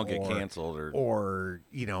Instagram. If you don't get or- canceled or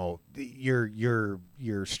you know your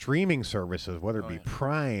streaming services, whether it be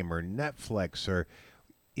Prime or Netflix, or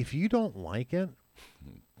if you don't like it,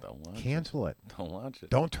 don't watch cancel it. it. Don't watch it.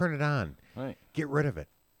 Don't turn it on. Right. Get rid of it.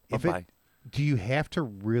 Bye-bye. Do you have to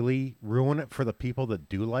really ruin it for the people that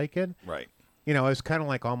do like it? Right. You know, it's kind of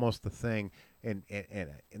like almost the thing, and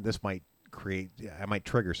this might I might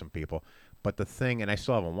trigger some people, but the thing, and I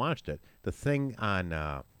still haven't watched it, the thing on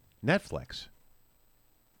Netflix,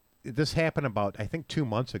 this happened about, I think, 2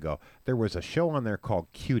 months ago. There was a show on there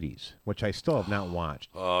called Cuties, which I still have not watched.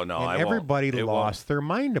 Oh no, and I won't. everybody It lost their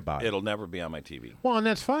mind about it. It'll never be on my TV. Well, and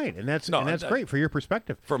that's fine, and that's great for your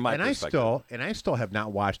perspective. From my and perspective. I still have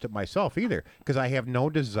not watched it myself either because I have no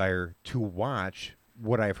desire to watch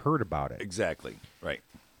what I've heard about it. Exactly. Right.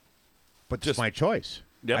 But it's my choice.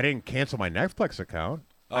 Yep. I didn't cancel my Netflix account.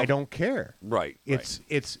 I don't care. Right.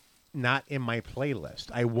 It's not in my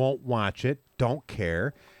playlist. I won't watch it. Don't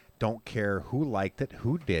care. Don't care who liked it,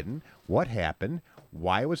 who didn't, what happened,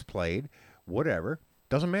 why it was played, whatever.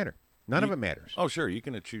 Doesn't matter. None of it matters. Oh, sure. You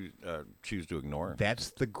can choose to ignore.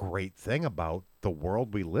 That's the great thing about the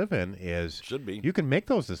world we live in is Should be. you can make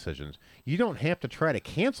those decisions. You don't have to try to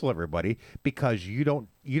cancel everybody because you don't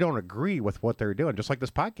agree with what they're doing. Just like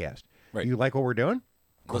this podcast. Right. You like what we're doing?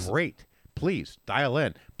 Listen. Great. Please dial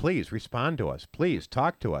in. Please respond to us. Please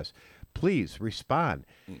talk to us. Please respond.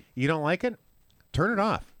 You don't like it? Turn it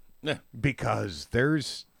off. Yeah. Because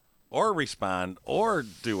there's Or respond, or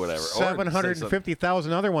do whatever. Or say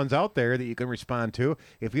 750,000 other ones out there that you can respond to.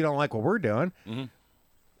 If you don't like what we're doing,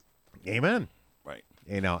 amen. Right.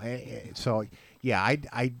 You know, so yeah,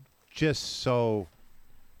 I just so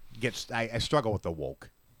I struggle with the woke,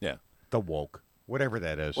 Yeah. whatever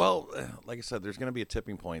that is. Well, like I said, there's going to be a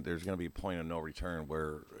tipping point. There's going to be a point of no return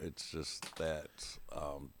where it's just that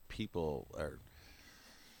people are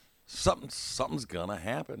something's gonna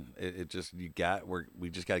happen. It just we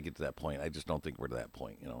just got to get to that point. I just don't think we're to that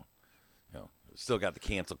point. You know, still got the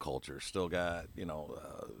cancel culture. Still got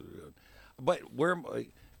but we're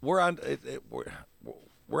on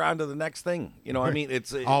we're on to the next thing. You know, I mean,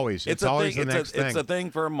 it's always it's always thing. the next thing. It's a thing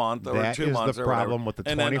for a month or that 2 is months. the or whatever. problem with the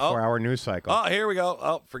And then, 24-hour news cycle. Oh, here we go.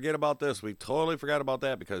 Oh, forget about this. We totally forgot about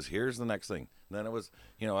that because here's the next thing. And then it was,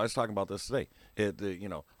 I was talking about this today.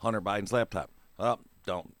 Hunter Biden's laptop. Oh,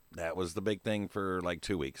 don't. That was the big thing for like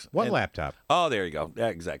 2 weeks. What laptop? Oh, there you go. Yeah,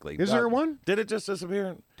 exactly. Is there one? Did it just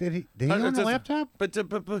disappear? Did he own a laptop?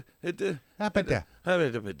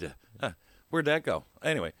 Where'd that go?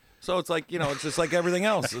 Anyway, so it's like, it's just like everything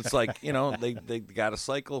else. It's like, they got a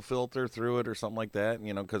cycle filter through it or something like that,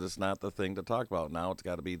 because it's not the thing to talk about. Now it's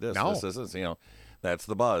got to be this, No. this, that's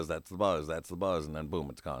the buzz, that's the buzz, that's the buzz, and then boom,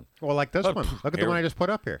 it's gone. Well, like this one. Look at the one I just put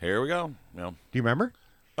up here. Here we go. Do you remember?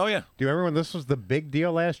 Oh, yeah. Do you remember when this was the big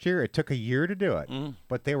deal last year? It took a year to do it.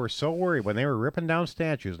 But they were so worried when they were ripping down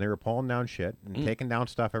statues and they were pulling down shit and taking down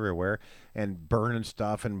stuff everywhere and burning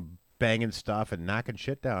stuff and banging stuff and knocking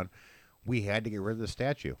shit down. We had to get rid of the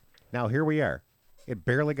statue. Now, here we are. It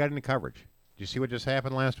barely got into coverage. Did you see what just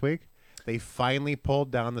happened last week? They finally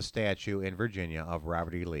pulled down the statue in Virginia of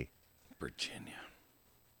Robert E. Lee. Virginia.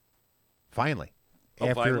 Finally. Oh,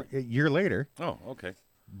 After finally? a year later. Oh, okay.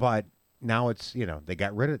 But now it's, they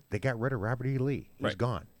got rid of Robert E. Lee. He's Right.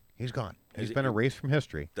 gone. He's gone. He's Is been he- erased from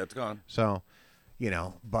history. That's gone. So,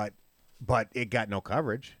 but it got no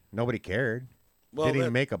coverage. Nobody cared. Well, Didn't that-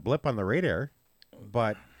 even make a blip on the radar.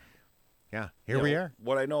 But yeah, here we are.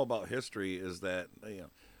 What I know about history is that,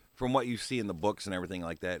 from what you see in the books and everything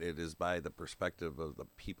like that, it is by the perspective of the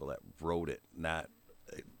people that wrote it,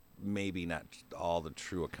 maybe not all the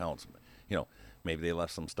true accounts. Maybe they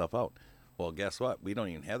left some stuff out. Well, guess what? We don't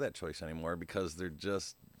even have that choice anymore because they're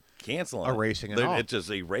just canceling Erasing it They're all. It's just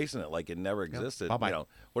erasing it like it never existed. Bye-bye.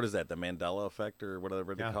 What is that? The Mandela effect or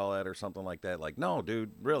whatever they Yeah. call that or something like that? Like, no,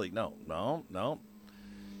 dude, really, no.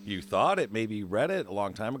 You thought it, maybe read it a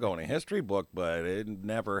long time ago in a history book, but it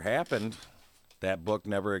never happened. That book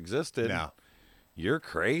never existed. No. You're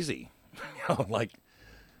crazy.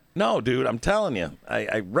 No, dude, I'm telling you.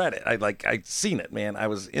 I read it. I seen it, man. I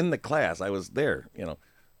was in the class. I was there,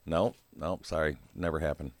 No, sorry. Never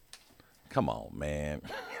happened. Come on, man.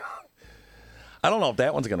 I don't know if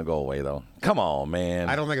that one's going to go away, though. Come on, man.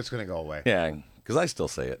 I don't think it's going to go away. Yeah, because I still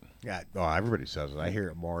say it. Yeah, well, everybody says it. I hear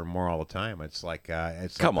it more and more all the time. It's like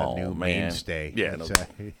Come like on, a new man. mainstay. Yeah,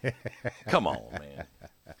 It's, Come on, man.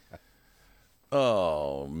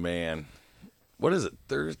 Oh, man. What is it,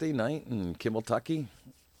 Thursday night in Kimmeltucky?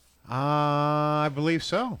 I believe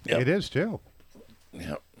so. Yep. It is too.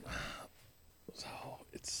 Yep.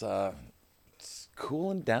 So it's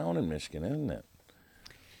cooling down in Michigan, isn't it?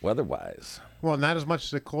 Weather-wise. Well, not as much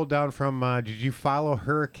as it cooled down from. Did you follow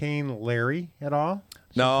Hurricane Larry at all?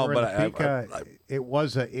 No, Since we're but in the peak, it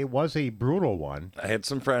was a brutal one, I had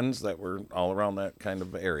some friends that were all around that kind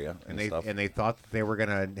of area and stuff. they thought that they were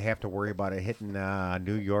going to have to worry about it hitting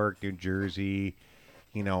New York, New Jersey,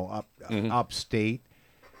 upstate.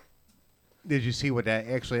 Did you see what that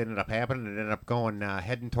actually ended up happening? It ended up going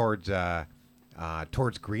heading towards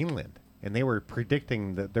Greenland, and they were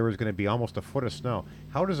predicting that there was going to be almost a foot of snow.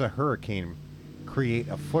 How does a hurricane create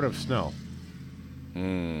a foot of snow?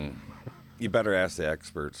 You better ask the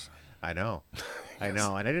experts. I know, and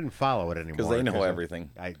I didn't follow it anymore Because they know everything.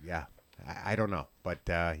 I don't know, but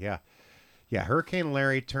yeah. Hurricane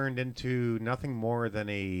Larry turned into nothing more than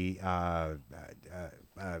a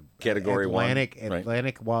Category Atlantic. 1, right?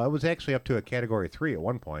 Atlantic. Well, it was actually up to a Category 3 at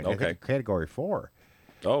one point. I Okay. think Category 4.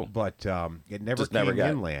 Oh, But it never Just came never got-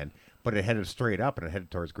 inland. But it headed straight up and it headed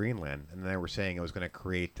towards Greenland. And they were saying it was going to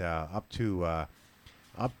create up to a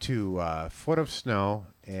foot of snow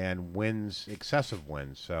and winds, excessive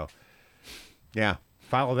winds. So, yeah,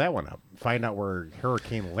 follow that one up. Find out where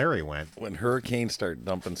Hurricane Larry went. when hurricanes start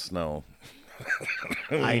dumping snow.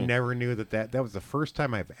 I never knew that was the first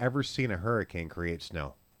time I've ever seen a hurricane create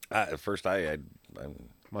snow. At first, I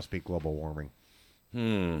Must be global warming.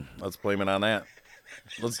 let's blame it on that.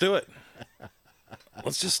 Let's do it.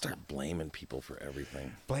 Let's just start blaming people for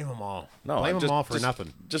everything. Blame them all. No, blame just- them all for just-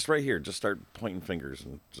 nothing. Just right here. Just start pointing fingers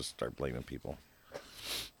and just start blaming people.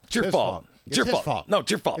 It's your his fault. fault. It's your It's his fault. fault. No,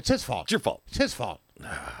 it's your fault. It's his fault. It's your fault. It's his fault.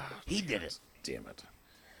 He did it. Damn it.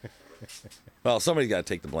 Well, somebody's got to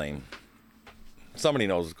take the blame. Somebody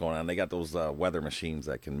knows what's going on. They got those weather machines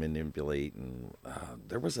that can manipulate, and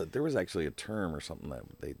there was actually a term or something that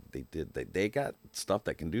they did. They got stuff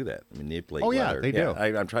that can do that, manipulate. Oh, yeah, weather. they do.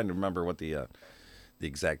 I'm trying to remember what the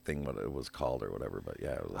exact thing what it was called or whatever. But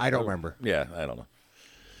yeah, it was, I don't remember. Yeah, I don't know.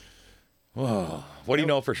 Whoa. What do you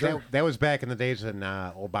know for sure? That was back in the days when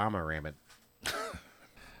Obama ran it.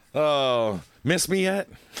 Oh, miss me yet?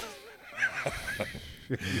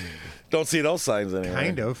 Don't see those signs anymore.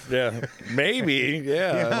 Kind of. Yeah, maybe.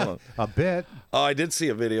 Yeah, I don't know. A bit. Oh, I did see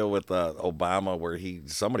a video with Obama where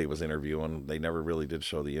somebody was interviewing. They never really did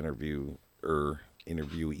show the interviewee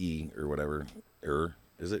or whatever.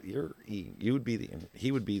 Is it E? He would be the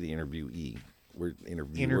interviewee. We're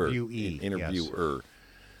interviewer. Interviewee, Interviewer.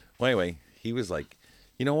 Well, anyway, he was like,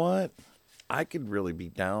 you know what? I could really be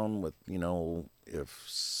down with, if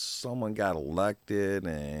someone got elected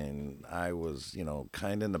and I was,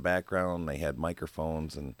 kind of in the background, they had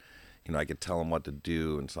microphones and, I could tell them what to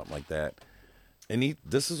do and something like that. And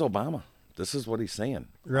this is Obama. This is what he's saying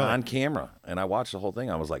Really? on camera. And I watched the whole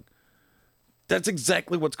thing. I was like, that's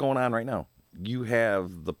exactly what's going on right now. You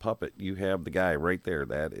have the puppet. You have the guy right there.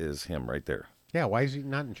 That is him right there. Yeah, why is he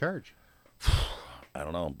not in charge? I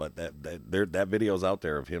don't know, but that video's out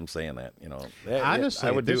there of him saying that. Honestly,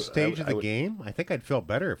 I would at this do, stage I of the would- game, I think I'd feel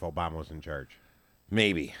better if Obama was in charge.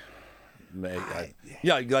 maybe.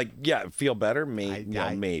 Feel better.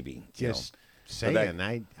 Maybe. Just But saying,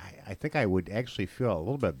 that- I think I would actually feel a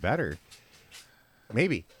little bit better.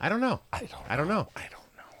 Maybe. I don't know. I don't know.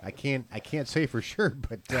 I can't say for sure,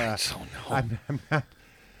 but I don't know. I'm not.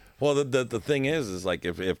 Well, the thing is like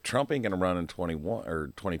if Trump ain't going to run in 21 or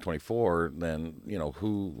 2024, then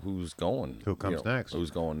who's going? Who comes next?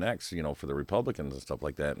 Who's going next? For the Republicans and stuff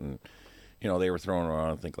like that, and they were throwing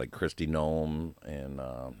around I think like Kristi Noem and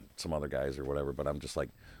some other guys or whatever. But I'm just like,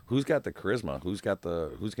 who's got the charisma? Who's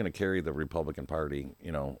going to carry the Republican Party?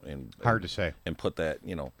 And Hard to say. And put that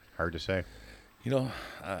Hard to say.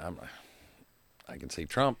 I can say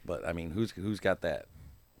Trump, but I mean, who's got that?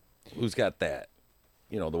 Who's got that?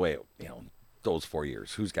 The way those 4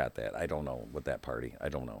 years. Who's got that? I don't know. With that party, I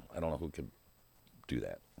don't know. I don't know who could do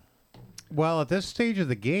that. Well, at this stage of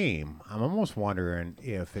the game, I'm almost wondering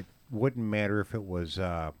if it wouldn't matter if it was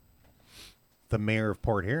the mayor of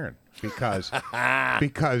Port Huron,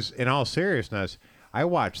 because in all seriousness, I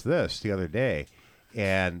watched this the other day,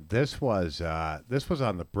 and this was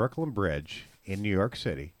on the Brooklyn Bridge in New York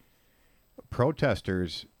City.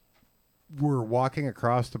 Protesters were walking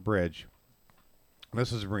across the bridge.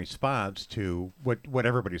 This is in response to what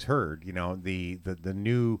everybody's heard, the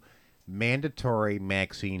new mandatory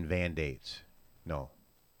vaccine mandates. No,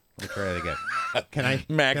 let me try that again. Can I?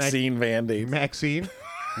 Maxine Van-Date. Maxine.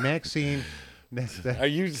 Are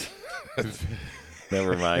you?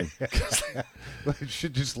 Never mind.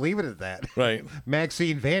 Should just leave it at that. Right.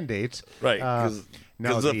 Maxine Mandates. Right.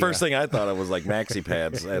 Because the first thing I thought of was like maxi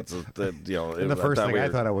pads. That's And the first thing I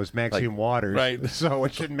thought of was Maxine Waters. Right. So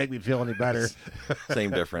it shouldn't make me feel any better. Same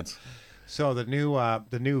difference. So the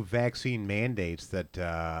new vaccine mandates that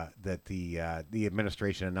the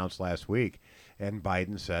administration announced last week, and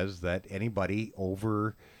Biden says that anybody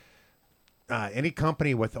over any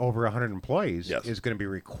company with over 100 employees Yes. is going to be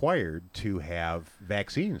required to have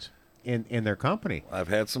vaccines in their company. I've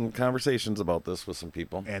had some conversations about this with some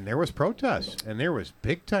people, And there was protests, and there was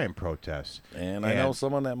big time protests. and I know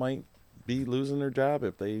someone that might be losing their job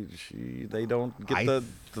if they don't get the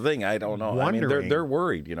thing. I don't know. I mean, they're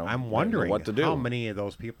worried. I'm They don't know wondering what to do. how many of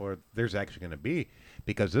those people there's actually going to be,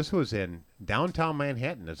 because this was in downtown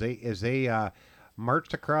Manhattan as they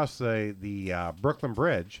marched across the Brooklyn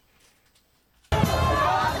Bridge.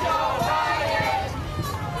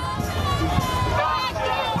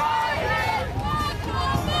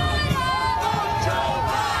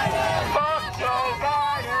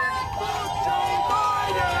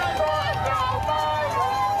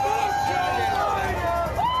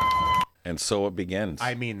 And so it begins.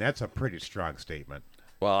 I mean, that's a pretty strong statement.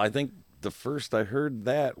 Well, I think the first I heard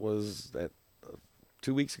that was at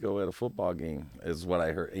 2 weeks ago at a football game is what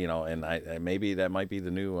I heard, and I maybe that might be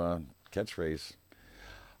the new catchphrase.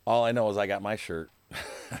 All I know is I got my shirt.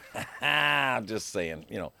 I'm just saying,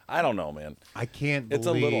 I don't know, man. I can't It's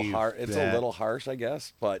a little believe hard. It's a little harsh, I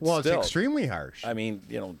guess, but Well, still, it's extremely harsh. I mean,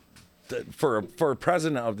 for a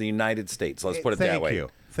president of the United States, let's put it that way.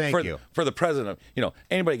 Thank you. For the president,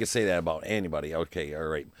 anybody can say that about anybody. Okay, all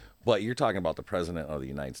right. But you're talking about the president of the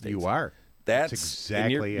United States. You are. That's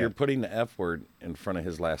exactly and you're it. putting the F word in front of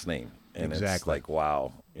his last name. And it's Exactly. like,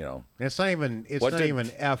 wow, And it's not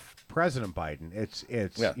even F President Biden. It's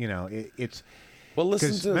it's well, listen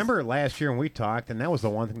because to remember last year when we talked, and that was the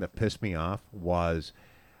one thing that pissed me off was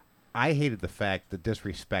I hated the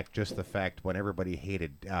disrespect, just the fact when everybody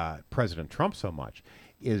hated President Trump so much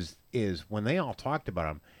is when they all talked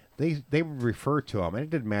about him, they would refer to him, and it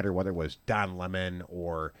didn't matter whether it was Don Lemon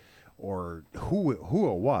or who it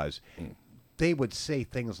was. They would say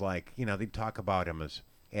things like, they'd talk about him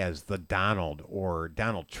as the Donald or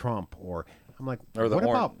Donald Trump or I'm like, Or the what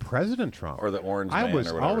or- about President Trump? or the Orange I Man was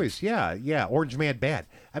or whatever. always, Orange Man bad.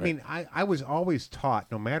 I mean, I was always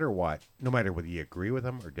taught, no matter what, no matter whether you agree with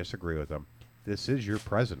him or disagree with him, this is your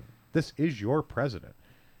president. This is your president.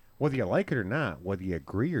 Whether you like it or not, whether you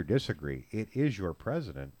agree or disagree, it is your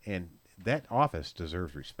president, and that office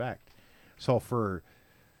deserves respect. So for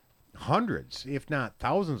hundreds, if not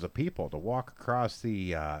thousands of people to walk across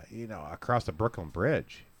the across the Brooklyn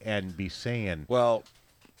Bridge and be saying, Well,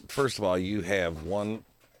 first of all, you have one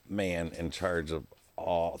man in charge of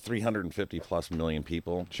all 350 plus million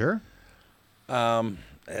people. sure,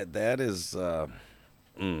 That is,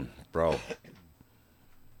 bro.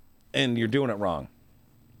 And you're doing it wrong.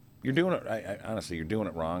 You're doing it. I honestly, you're doing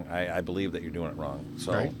it wrong. I believe that you're doing it wrong.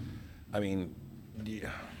 So, Right. I mean, yeah,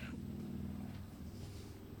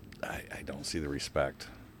 I don't see the respect.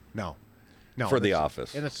 no, For the that's-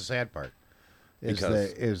 office. and that's the sad part.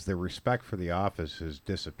 Because- Is the respect for the office has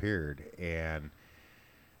disappeared, and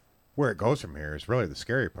where it goes from here is really the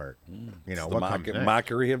scary part. It's the what comes next?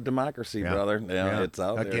 mockery of democracy, Yeah. brother. Yeah. It's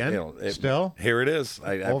out Again? there. Still? Here it is.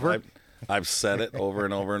 Over? I've said it over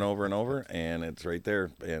and over and over and over, and it's right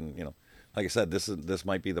there. And like I said, this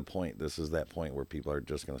might be the point. This is that point where people are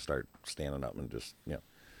just going to start standing up and just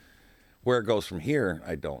Where it goes from here,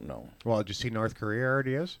 I don't know. Well, did you see North Korea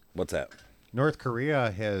already is? What's that? North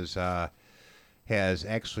Korea has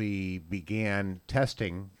actually began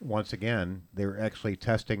testing once again. They're actually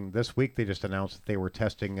testing this week. They just announced that they were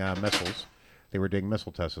testing missiles. They were doing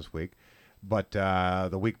missile tests this week, but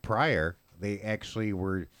the week prior, they actually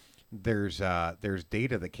were. There's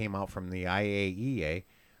data that came out from the IAEA,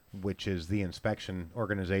 which is the inspection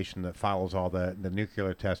organization that follows all the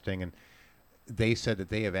nuclear testing, and they said that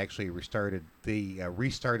they have actually restarted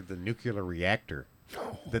the nuclear reactor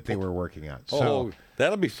that they were working on. So,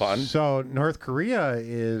 that'll be fun. so North Korea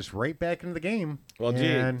is right back into the game. Well, gee,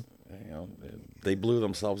 and they blew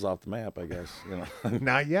themselves off the map, I guess.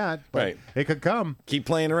 not yet, but Right. it could come. Keep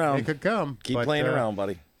playing around. It could come. Keep but, playing around,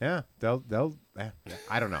 buddy. Yeah, they'll.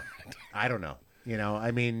 I don't know. I don't know.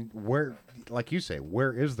 I mean, where, like you say,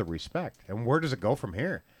 where is the respect, and where does it go from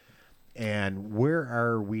here? And where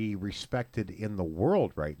are we respected in the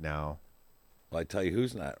world right now? Well, I tell you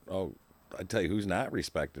who's not. I tell you who's not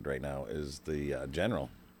respected right now is the general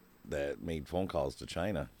that made phone calls to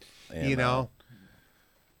China. And, I'm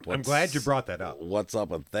what's- glad you brought that up. What's up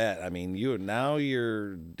with that? I mean,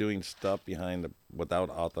 you're doing stuff without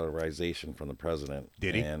authorization from the president.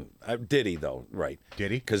 Did he? And did he though? Right?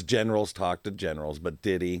 Did he? Because generals talk to generals, but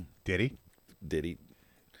did he? Did he? Did he?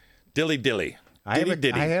 Dilly. I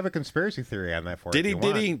have a conspiracy theory on that for you. Diddy, if you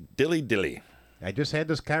want. diddy, dilly, dilly. I just had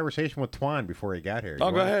this conversation with Twan before he got here. Oh,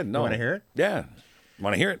 You go wanna- ahead. No. You want to hear it? Yeah.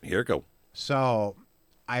 Want to hear it? Here it go. So,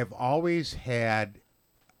 I've always had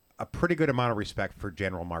a pretty good amount of respect for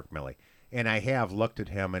General Mark Milley. And I have looked at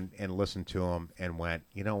him and listened to him and went,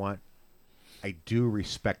 you know what? I do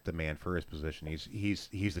respect the man for his position. He's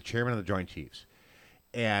the chairman of the Joint Chiefs.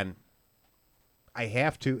 And I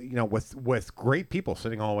have to, with great people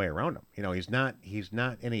sitting all the way around him. He's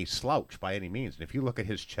not any slouch by any means. And if you look at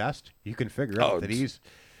his chest, you can figure out that he's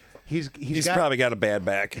probably got a bad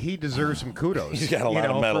back. he deserves some kudos. He's got a lot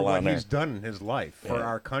of metal for what on there. he's done in his life for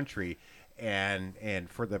our country, and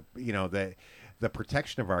for the the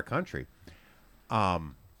protection of our country.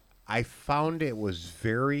 I found it was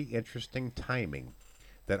very interesting timing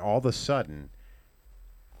that all of a sudden,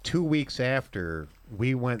 2 weeks after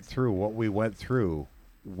we went through what we went through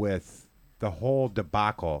with the whole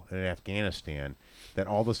debacle in Afghanistan, that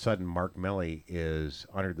all of a sudden Mark Milley is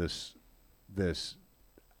under this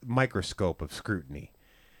microscope of scrutiny.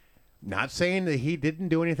 Not saying that he didn't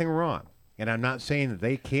do anything wrong, and I'm not saying that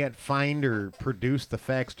they can't find or produce the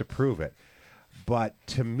facts to prove it, but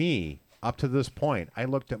to me, up to this point, I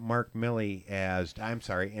looked at Mark Milley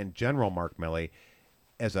and General Mark Milley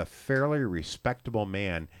as a fairly respectable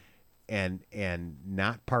man, and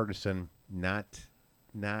not partisan, not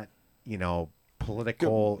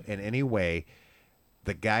political in any way.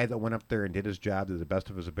 The guy that went up there and did his job to the best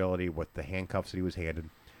of his ability with the handcuffs that he was handed.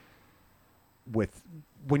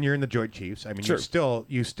 When you're in the Joint Chiefs, I mean, Sure.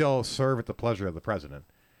 you still serve at the pleasure of the president.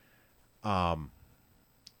 I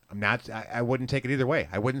wouldn't take it either way.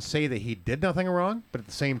 I wouldn't say that he did nothing wrong, but at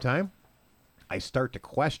the same time, I start to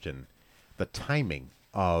question the timing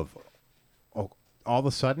of all of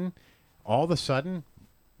a sudden,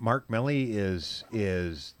 Mark Milley is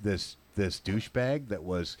this douchebag that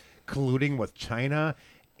was colluding with China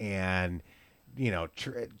and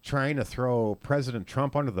trying to throw President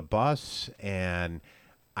Trump under the bus, and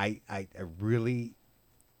I really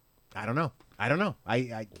don't know.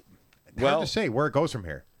 Hard to say where it goes from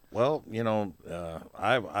here. Well,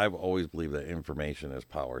 I've always believed that information is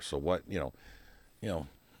power. So what,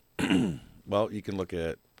 well, you can look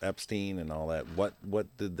at Epstein and all that.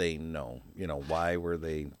 What did they know? Why were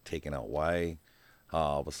they taken out? Why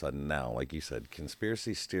all of a sudden now, like you said,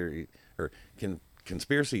 conspiracy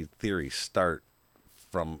theories start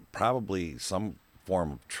from probably some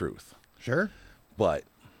form of truth. Sure. But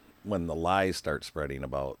when the lies start spreading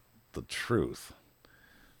about the truth,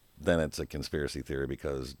 then it's a conspiracy theory,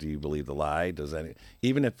 because do you believe the lie?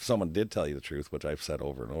 Even if someone did tell you the truth, which I've said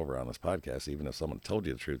over and over on this podcast, even if someone told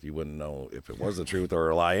you the truth, you wouldn't know if it was the truth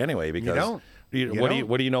or a lie anyway, because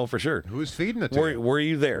what do you know for sure? Who's feeding it to you? Were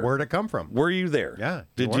you there? Where'd it come from? Were you there? Yeah.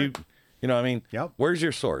 Did you know what I mean? Yep. Where's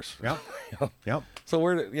your source? Yep. Yep. So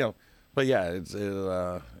but yeah,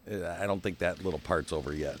 I don't think that little part's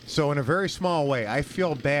over yet. So in a very small way, I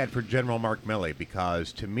feel bad for General Mark Milley,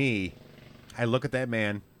 because to me, I look at that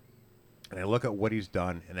man and I look at what he's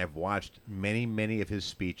done, and I've watched many, many of his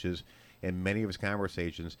speeches and many of his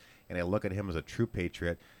conversations, and I look at him as a true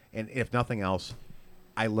patriot. And if nothing else,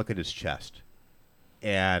 I look at his chest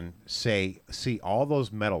and see all those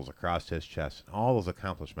medals across his chest, all those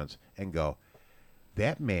accomplishments, and go,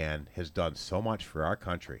 that man has done so much for our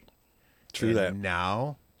country. True and that.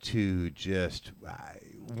 Now to just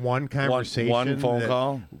one conversation, one phone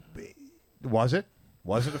call. Was it?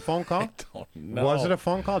 Was it a phone call? I don't know. Was it a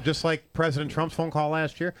phone call? Just like President Trump's phone call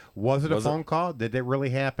last year? Was it a phone call? Did it really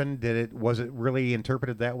happen? Was it really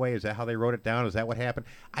interpreted that way? Is that how they wrote it down? Is that what happened?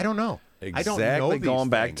 I don't know. Exactly. I don't know Going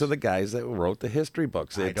back things. to the guys that wrote the history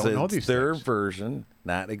books. I don't know these It's their things. version,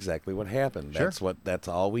 not exactly what happened. Sure. That's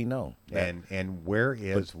all we know. And where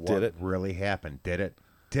is what it? really happened? Did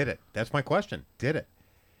it? That's my question. Did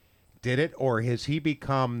it? Or has he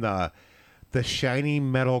become the shiny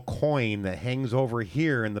metal coin that hangs over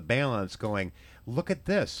here in the balance, going, look at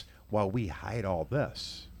this, while we hide all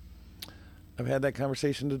this? I've had that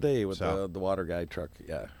conversation today with So- the water guy truck.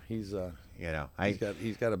 Yeah, he's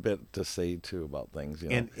he's got a bit to say too about things.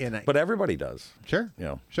 But everybody does. Sure. You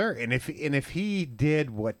know. Sure. And if he did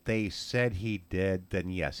what they said he did, then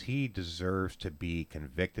yes, he deserves to be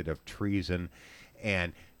convicted of treason.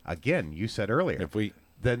 And again, you said earlier,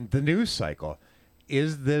 the news cycle.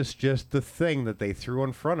 Is this just the thing that they threw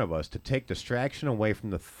in front of us to take distraction away from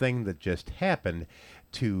the thing that just happened,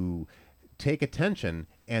 to take attention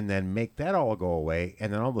and then make that all go away,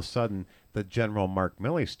 and then all of a sudden the General Mark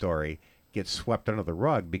Milley story gets swept under the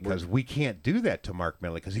rug because we can't do that to Mark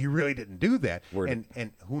Milley because he really didn't do that, and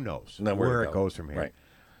who knows where it goes from here. Right.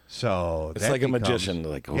 So it's like a magician.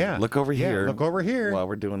 Like, look over here. Look over here. While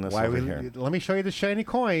we're doing this over here. Let me show you the shiny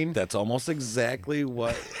coin. That's almost exactly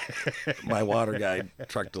what my water guy,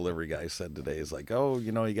 truck delivery guy said today. Is like,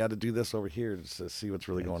 you got to do this over here to see what's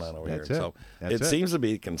really going on over here. So it seems to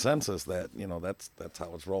be consensus that that's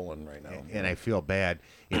how it's rolling right now. And I feel bad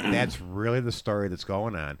if that's really the story that's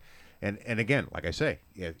going on. And again, like I say,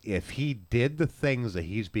 if he did the things that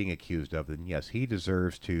he's being accused of, then yes, he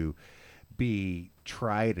deserves to be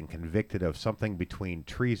tried and convicted of something between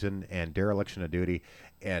treason and dereliction of duty,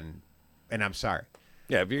 and I'm sorry.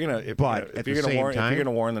 Yeah, if you're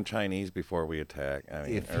gonna warn the Chinese before we attack, I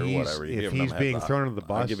mean, if he's being thrown under the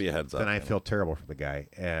bus, I'll give you a heads up. Then I feel terrible for the guy,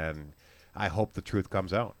 and I hope the truth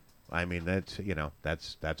comes out. I mean,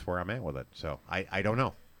 that's that's where I'm at with it. So I don't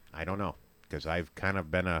know. I don't know because I've kind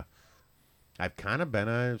of been a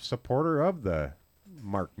supporter of the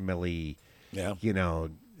Mark Milley,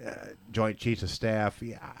 Joint Chiefs of Staff.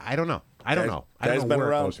 Yeah, I don't know. I don't know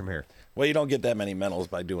where it goes from here. Well, you don't get that many medals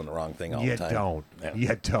by doing the wrong thing all the time.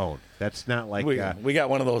 You don't. That's not like we got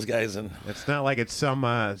one of those guys, and it's not like it's some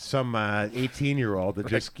 18-year-old that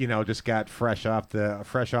just got fresh off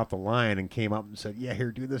the line and came up and said, "Yeah,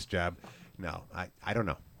 here, do this job." No, I don't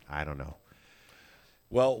know. I don't know.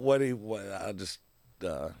 Well, I'll just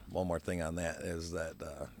one more thing on that is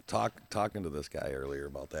that talking to this guy earlier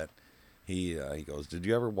about that, he goes, "Did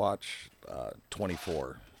you ever watch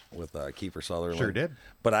 24 with Kiefer Sutherland?" Sure did,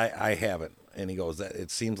 but I haven't. And he goes, "That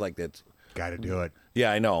it seems like that's got to do it."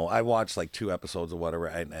 Yeah, I know. I watched like 2 episodes or whatever.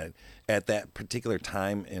 And at that particular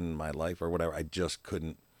time in my life or whatever, I just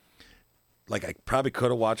couldn't. Like I probably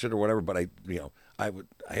could have watched it or whatever, but I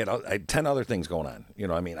had 10 other things going on.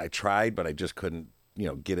 I mean, I tried, but I just couldn't.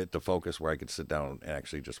 Get it to focus where I could sit down and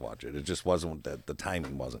actually just watch it. It just wasn't that the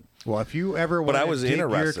timing wasn't. Well, if you ever want to take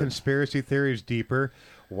your conspiracy theories deeper,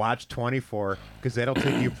 watch 24 because that'll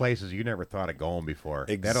take you places you never thought of going before.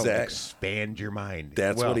 That'll expand your mind.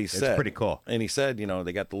 That's what he said. It's pretty cool. And he said,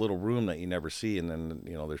 they got the little room that you never see, and then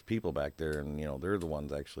there's people back there, and they're the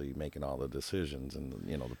ones actually making all the decisions, and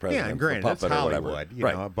the president. Yeah, and granted, that's Hollywood,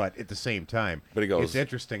 right. But at the same time, but he goes, it's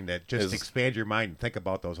interesting that just expand your mind and think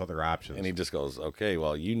about those other options. And he just goes, okay,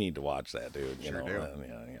 well, you need to watch that, dude. Sure do.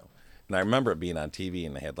 And I remember it being on TV,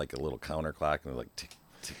 and they had like a little counter clock, and it was like tick,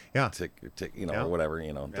 tick, tick, tick, or whatever.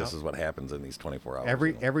 This is what happens in these 24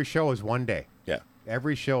 hours. Every show is one day. Yeah.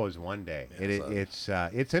 Every show is one day.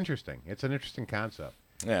 It's interesting. It's an interesting concept.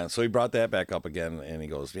 Yeah, so he brought that back up again, and he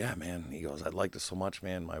goes, "Yeah, man." He goes, "I'd like this so much,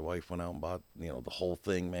 man. My wife went out and bought, the whole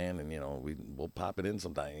thing, man, and we'll pop it in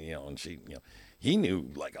sometime, and she, he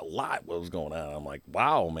knew like a lot what was going on. I'm like,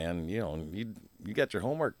 wow, man, you got your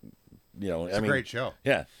homework, It's a great show.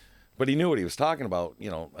 Yeah, but he knew what he was talking about,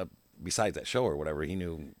 besides that show or whatever. He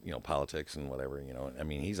knew, politics and whatever, I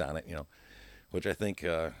mean, he's on it, which I think,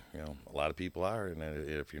 a lot of people are, and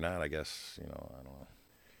if you're not, I guess, I don't know.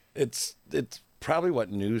 It's probably what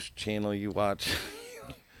news channel you watch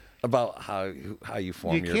about how you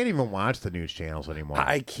form. You can't even watch the news channels anymore.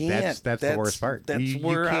 I can't. That's the worst part. You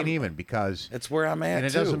can't even because that's where I'm at. And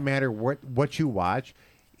it doesn't matter what you watch.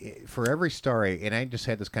 For every story, and I just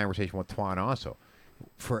had this conversation with Twan also.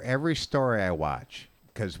 For every story I watch,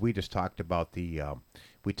 because we just talked about the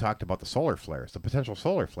solar flares, the potential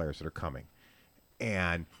solar flares that are coming,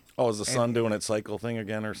 and. Oh, is the sun doing its cycle thing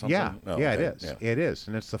again or something? Yeah, oh, yeah, okay. It is. Yeah. It is,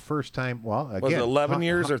 and it's the first time. Well, again, was it 11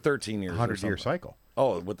 years or 13 years? 100-year cycle.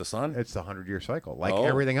 Oh, with the sun? It's the 100-year cycle, like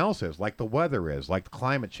everything else is, like the weather is, like the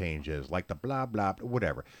climate change is, like the blah blah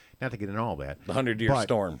whatever. Not to get into all that. The 100-year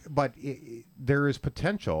storm. But there is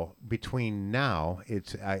potential between now.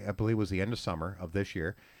 I believe it was the end of summer of this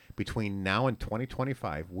year. Between now and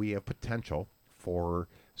 2025, we have potential for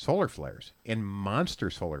solar flares and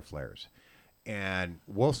monster solar flares. And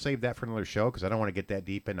we'll save that for another show because I don't want to get that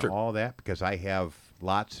deep into all that because I have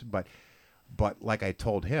lots. But like I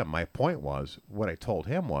told him, my point was, what I told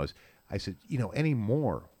him was, I said,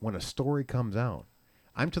 anymore when a story comes out,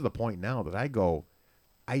 I'm to the point now that I go,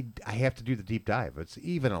 I have to do the deep dive. It's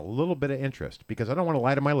even a little bit of interest because I don't want to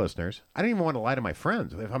lie to my listeners. I don't even want to lie to my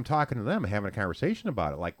friends. If I'm talking to them and having a conversation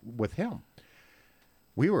about it, like with him,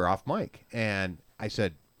 we were off mic and I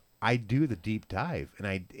said, I do the deep dive and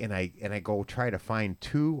I go try to find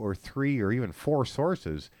 2 or 3 or even 4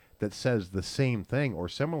 sources that says the same thing or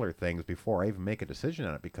similar things before I even make a decision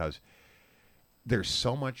on it because there's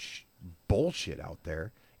so much bullshit out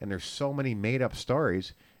there and there's so many made up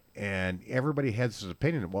stories and everybody has his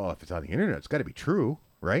opinion. Well, if it's on the internet, it's got to be true,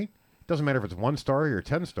 right? It doesn't matter if it's 1 story or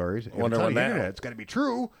 10 stories. If it's on the internet, it's got to be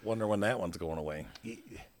true. Wonder when that one's going away.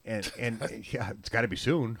 And yeah, it's got to be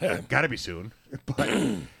soon. Got to be soon. But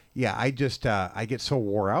yeah, I just I get so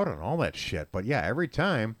wore out on all that shit. But yeah, every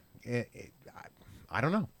time, I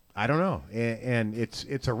don't know. And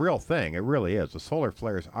it's a real thing. It really is. The solar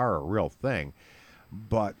flares are a real thing.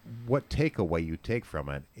 But what takeaway you take from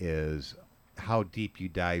it is how deep you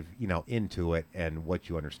dive, into it and what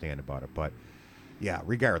you understand about it. But yeah,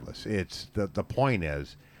 regardless, it's the point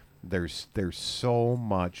is there's so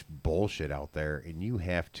much bullshit out there, and you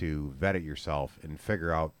have to vet it yourself and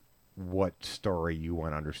figure out what story you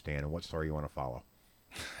want to understand and what story you want to follow.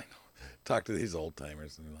 Talk to these old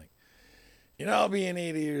timers and they're like, being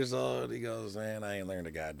 80 years old, he goes, man, I ain't learned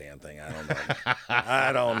a goddamn thing. I don't know.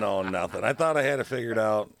 I don't know nothing. I thought I had it figured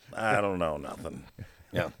out. I don't know nothing.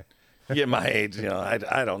 You get my age,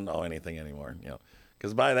 I don't know anything anymore.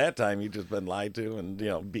 Because by that time, you've just been lied to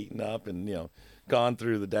and, beaten up and, gone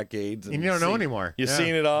through the decades. And you don't know anymore. You've Yeah.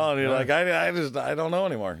 seen it all, and you're Yeah. like, I don't know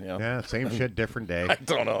anymore. Yeah, same shit, different day. I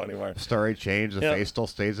don't know anymore. Story changed. The Yeah. face still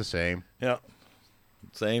stays the same. Yeah.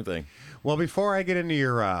 Same thing. Well, before I get into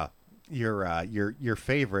your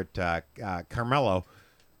favorite Carmelo,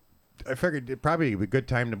 I figured it'd probably be a good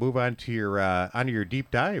time to move on to your deep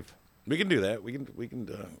dive. We can do that. We can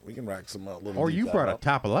rock some little. Or deep you dive brought a out.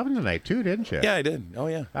 top 11 tonight too, didn't you? Yeah, I did. Oh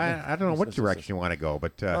yeah. I don't know what direction you want to go,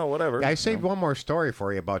 but whatever. I saved one more story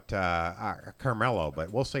for you about Carmelo,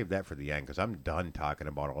 but we'll save that for the end because I'm done talking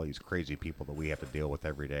about all these crazy people that we have to deal with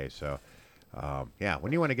every day. So,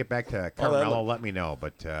 when you want to get back to Carmelo, let me know.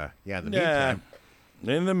 But in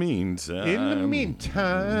the meantime, In the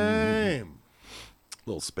meantime,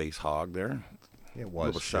 little Space Hog there. It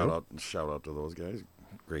was Little shout out to those guys.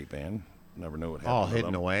 Great band. Never knew what happened. all to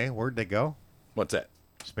hidden them. away. Where'd they go? What's that?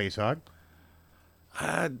 Space Hog.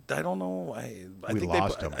 I don't know. I We think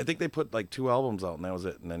lost they them. I think they put like 2 albums out and that was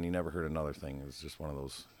it. And then you never heard another thing. It was just one of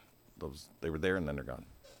those. They were there and then they're gone.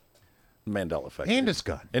 Mandela effect. And it's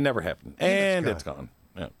gone. It never happened. And it's gone.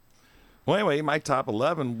 Yeah. Well, anyway, my top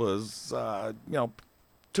 11 was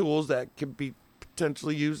tools that could be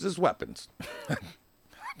potentially used as weapons.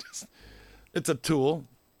 It's a tool.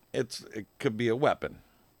 It could be a weapon.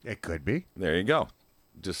 It could be. There you go.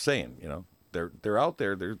 Just saying, they're out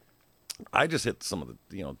there. I just hit some of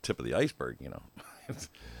the tip of the iceberg. I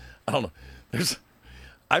don't know.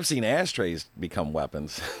 I've seen ashtrays become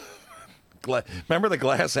weapons. Remember the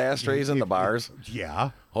glass ashtrays in the bars? Yeah.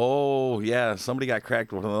 Oh yeah, somebody got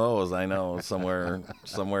cracked with one of those. I know somewhere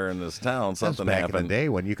in this town something That's back happened. in the day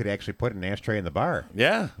when you could actually put an ashtray in the bar.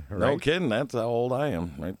 Yeah, no Right. kidding. That's how old I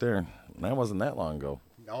am, right there. That wasn't that long ago.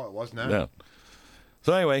 No, it was not. Yeah.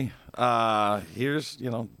 So anyway, here's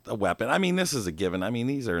a weapon. I mean, this is a given. I mean,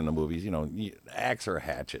 these are in the movies. Axe or a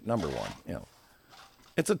hatchet. Number one.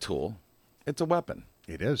 It's a tool. It's a weapon.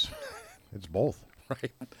 It is. It's both.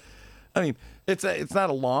 Right. I mean, it's not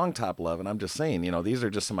a long top 11. I'm just saying. These are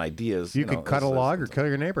just some ideas. You could cut a log or kill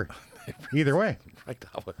your neighbor. Either way. Right.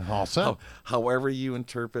 All set. However you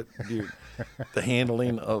interpret the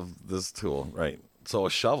handling of this tool. Right. So a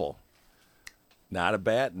shovel. Not a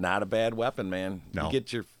bad weapon, man. No. You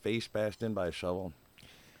get your face bashed in by a shovel.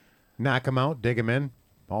 Knock them out, dig them in,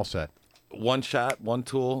 all set. One shot, one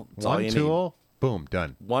tool. That's all One you tool, boom,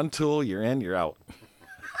 done. need. One tool, you're in, you're out.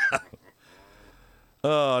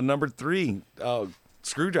 Number 3,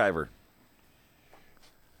 screwdriver.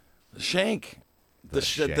 The shank. The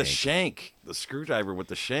shank. The screwdriver with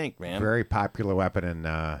the shank, man. Very popular weapon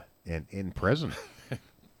in prison.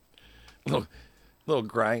 Little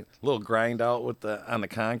grind out on the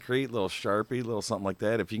concrete, little Sharpie, little something like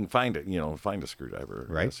that. If you can find it, find a screwdriver,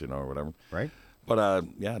 I Right. guess, or whatever. Right. But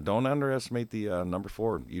don't underestimate the number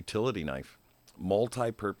 4, utility knife,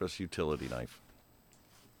 multi-purpose utility knife.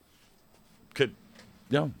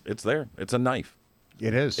 It's there. It's a knife.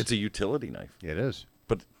 It is. It's a utility knife, It is.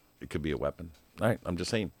 but it could be a weapon. All right, I'm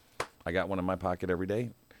just saying. I got one in my pocket every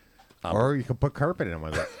day. Or you can put carpet in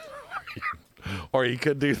with it. Or you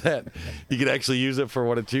could do that. You could actually use it for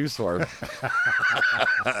what it's used for.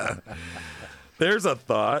 There's a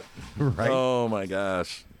thought. Right. Oh my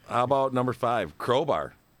gosh. How about number 5,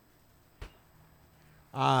 crowbar?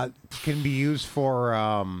 Can be used for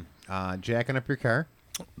jacking up your car.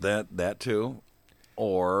 That too.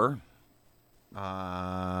 Or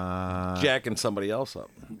jacking somebody else up.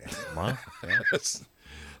 Well, yeah.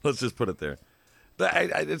 Let's just put it there.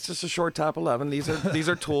 It's just a short top 11. These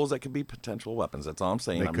are tools that could be potential weapons. That's all I'm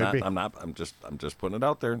saying. They could be. I'm just putting it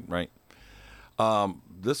out there, right?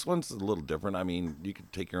 This one's a little different. I mean, you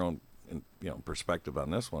could take your own perspective on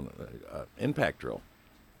this one. Impact drill.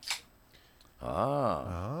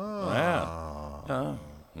 Yeah.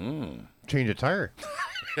 Change a tire.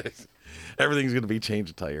 Everything's going to be change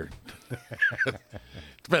a tire.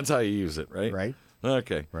 Depends how you use it, right? Right.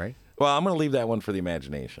 Okay. Right. Well, I'm going to leave that one for the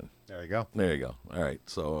imagination. There you go. There you go. All right.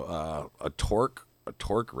 So a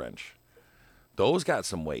torque wrench. Those got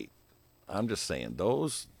some weight. I'm just saying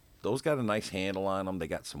those got a nice handle on them. They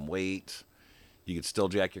got some weight. You could still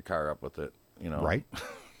jack your car up with it. Right.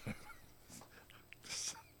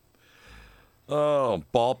 Oh,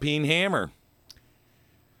 ball peen hammer.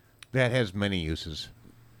 That has many uses.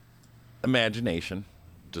 Imagination.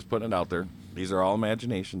 Just putting it out there. These are all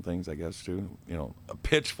imagination things, I guess, too. A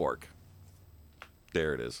pitchfork.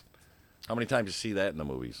 There it is. How many times you see that in the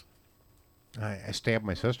movies? I stabbed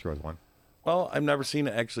my sister with one. Well, I've never seen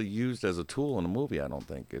it actually used as a tool in a movie, I don't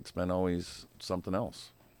think. It's been always something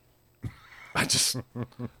else. I'm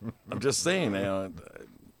just saying,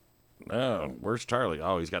 Where's Charlie?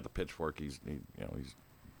 Oh, he's got the pitchfork. He's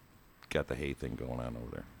got the hay thing going on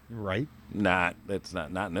over there. Right. That's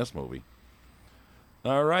not in this movie.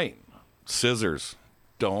 All right. Scissors.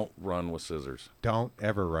 Don't run with scissors. Don't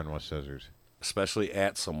ever run with scissors. Especially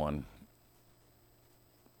at someone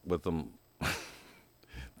with them.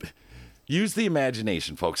 Use the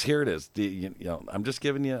imagination, folks. Here it is. I'm just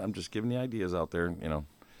giving you ideas out there,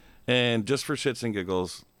 And just for shits and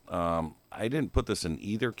giggles, I didn't put this in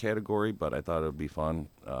either category, but I thought it would be fun.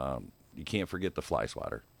 You can't forget the fly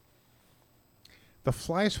swatter. The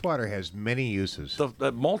fly swatter has many uses.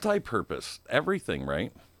 The multi-purpose, everything,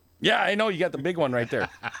 right? Yeah, I know. You got the big one right there.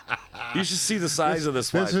 You should see the size of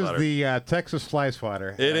this fly swatter. This is the Texas fly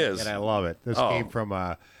swatter. It is. And I love it. This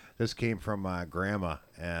came from Grandma,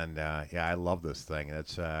 and I love this thing.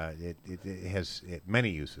 It's it has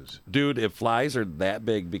many uses. Dude, if flies are that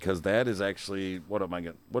big, because that is actually what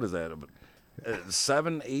is that?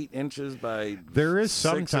 7-8 inches by there is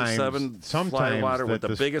 6 or 7 fly water with the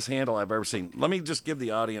this, biggest handle I've ever seen. Let me just give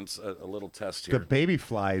the audience a little test here. The baby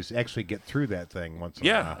flies actually get through that thing once in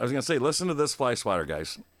a while. I was gonna say, listen to this fly swatter,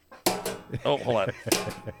 guys. Oh, hold on.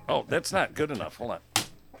 Oh, that's not good enough. Hold on.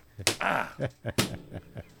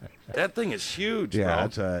 That thing is huge, yeah,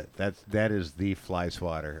 bro. that is the fly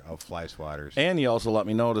swatter of fly swatters. And you also let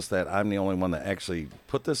me notice that I'm the only one that actually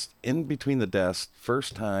put this in between the desk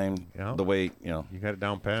first time. The way you got it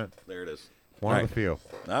down pat. There it is. One of the few.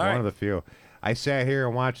 One of the few. I sat here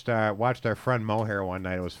and watched our friend Mohair one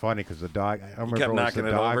night. It was funny because the dog. I don't remember if it was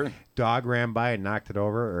the dog. Dog ran by and knocked it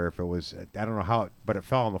over, or if it was, I don't know how, but it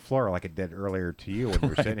fell on the floor like it did earlier to you when we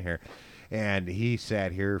were sitting here. And he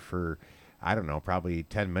sat here for, I don't know, probably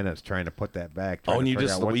 10 minutes trying to put that back. Oh, and you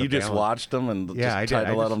just watched them and I tried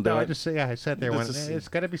to let them do it? I sat there and it's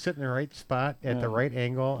got to be sitting in the right spot at the right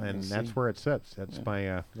angle, and that's where it sits. That's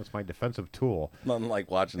my defensive tool. Nothing like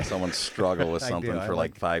watching someone struggle with something for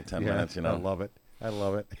like 5-10 minutes, I love it.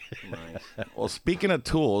 Nice. Well, speaking of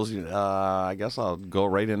tools, I guess I'll go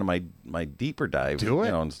right into my deeper dive. Do it.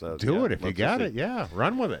 Do it if you got it. Yeah,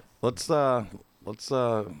 run with it. Let's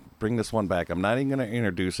bring this one back. I'm not even going to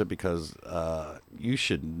introduce it because you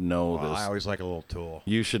should know this. I always like a little tool.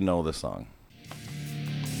 You should know this song.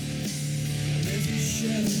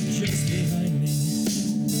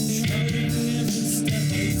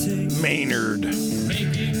 Maynard.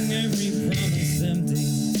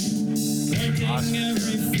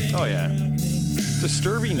 Awesome. Oh, yeah.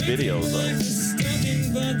 Disturbing videos, though.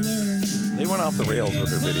 They went off the rails with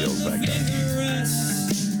their videos back then.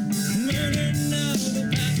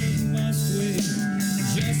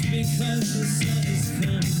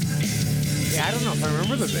 Yeah, I don't know if I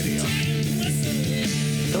remember the video.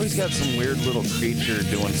 He's always got some weird little creature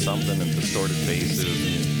doing something and distorted faces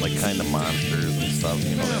and like kind of monsters and stuff.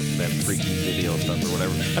 That freaky video stuff or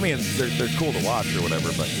whatever. I mean, they're cool to watch or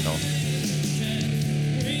whatever, but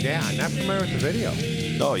Yeah, I'm not familiar with the video.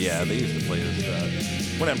 Oh yeah, they used to play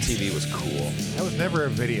this when MTV was cool. I was never a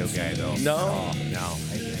video guy though. No, no.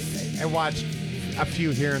 I watched a few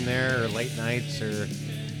here and there, or late nights,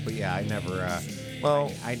 but yeah, I never.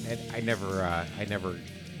 I never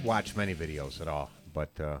watched many videos at all. But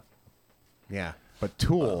yeah, but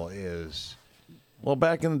Tool is. Well,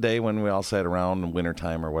 back in the day when we all sat around in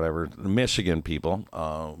wintertime or whatever, the Michigan people,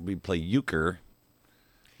 we'd play euchre,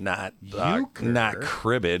 not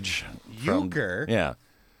cribbage. Euchre? Yeah.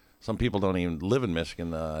 Some people don't even live in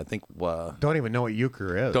Michigan. I think don't even know what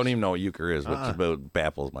euchre is. Don't even know what euchre is, which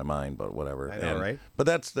baffles my mind. But whatever. I know, right? But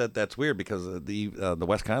that's weird because the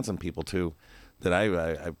Wisconsin people too, that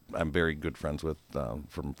I'm very good friends with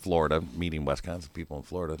from Florida, meeting Wisconsin people in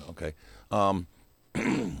Florida. Okay,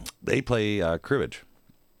 they play cribbage.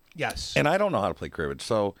 Yes. And I don't know how to play cribbage,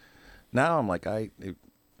 so now I'm like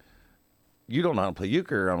you don't know how to play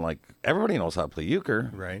euchre. I'm like, everybody knows how to play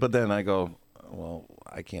euchre, right? But then I go, well,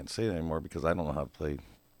 I can't say that anymore because I don't know how to play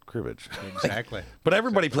cribbage. Exactly. But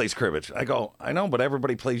everybody plays cribbage. I go, I know, but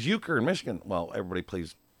everybody plays euchre in Michigan. Well, everybody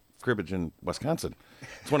plays cribbage in Wisconsin.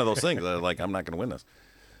 It's one of those things that, like, I'm not going to win this.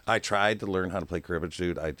 I tried to learn how to play cribbage,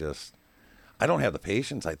 dude. I don't have the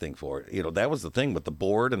patience, I think, for it. That was the thing with the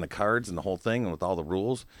board and the cards and the whole thing and with all the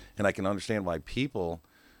rules. And I can understand why people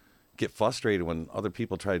get frustrated when other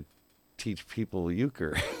people try to teach people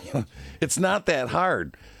euchre. It's not that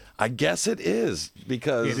hard. I guess it is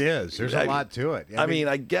because it is. There's a lot to it. I mean,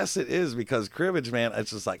 I guess it is because cribbage, man.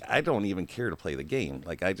 It's just like I don't even care to play the game.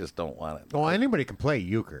 Like I just don't want it. Well, anybody can play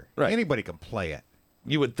euchre. Right. Anybody can play it.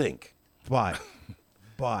 You would think, but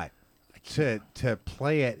to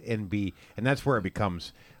play it and that's where it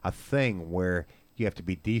becomes a thing where you have to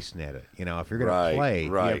be decent at it. If you're going to play,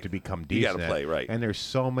 you have to become decent. You got to play, right? And there's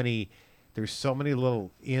so many there's so many little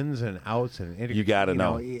ins and outs and You gotta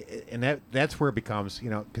know. and that's where it becomes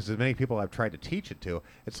because as many people I've tried to teach it to,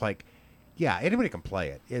 it's like, yeah, anybody can play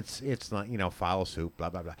it. It's not follow suit, blah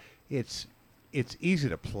blah blah. It's easy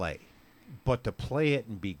to play, but to play it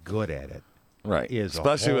and be good at it. Right, Is a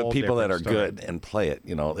especially with whole people that are different good and play it.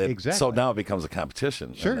 Exactly. So now it becomes a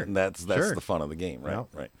competition. Sure. And that's Sure. the fun of the game, right? Yeah.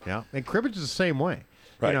 Right. Yeah, and cribbage is the same way.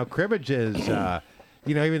 Right. Cribbage is,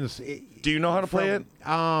 even this. Do you know how to play it?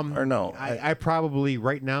 Or no? I probably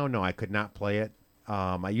right now no, I could not play it.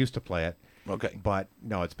 I used to play it. Okay. But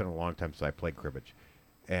no, it's been a long time since I played cribbage.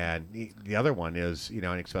 And the other one is, and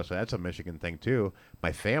especially that's a Michigan thing too.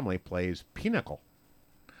 My family plays pinochle,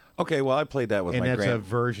 Okay, well, I played that with and my that's a grand.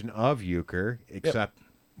 version of euchre, except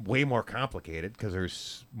way more complicated because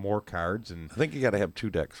there's more cards and. I think you got to have 2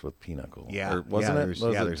 decks with pinochle. Yeah, Or wasn't yeah, it? there's-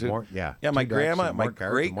 Was yeah, it there's 2? more- yeah, Yeah, my 2 decks grandma, and my more cards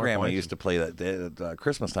and great more grandma points used to play that at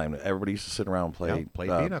Christmas time. Everybody used to sit around and play, Play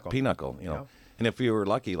pinochle. Pinochle, Yeah. And if you were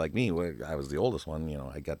lucky like me, I was the oldest one.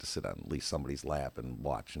 I got to sit on at least somebody's lap and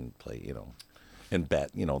watch and play. And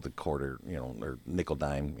bet. The quarter. Or nickel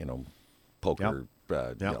dime. Poker.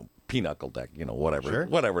 Yep. Pinochle deck. Whatever. Sure.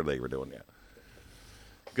 Whatever they were doing. Yeah.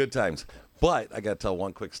 Good times. But I got to tell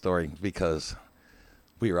one quick story because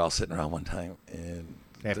we were all sitting around one time and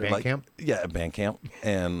At they're band like- camp? Yeah, at band camp,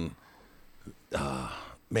 and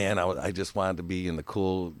man, I just wanted to be in the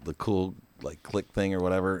cool like click thing or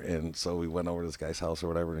whatever, and so we went over to this guy's house or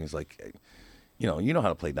whatever, and he's like, hey, you know how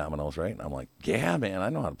to play dominoes, right? And I'm like, yeah, man, I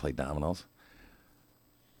know how to play dominoes.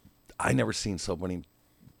 I never seen so many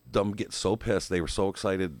them get so pissed. They were so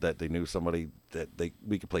excited that they knew somebody that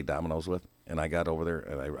we could play dominoes with. And I got over there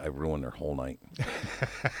and I ruined their whole night.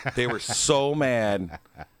 They were so mad.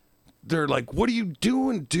 They're like, "What are you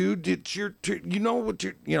doing, dude? It's your, you know what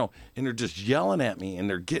you're, And they're just yelling at me and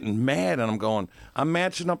they're getting mad. And I'm going, I'm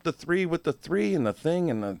matching up the 3 with the 3 and the thing.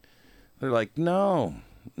 And they're like, no,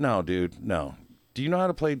 dude, no. Do you know how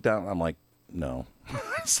to play down? I'm like, no.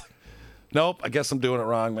 It's like, nope, I guess I'm doing it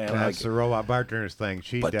wrong, man. That's the robot bartender's thing.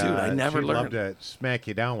 But, dude, I never she'd love learned. to smack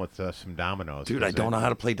you down with some dominoes. Dude, I don't know how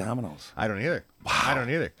to play dominoes. I don't either. I don't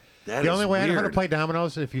either. That the is only way I know how to weird. play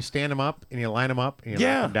dominoes is if you stand them up and you line them up and you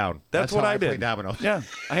knock them down. That's what how I did. Play dominoes. Yeah,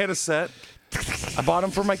 I had a set. I bought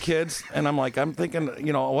them for my kids, and I'm thinking,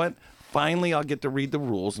 you know what? Finally, I'll get to read the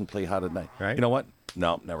rules and play how to night. Right. You know what?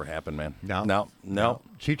 No, never happened, man. No.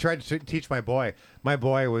 She tried to teach my boy. My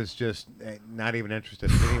boy was just not even interested.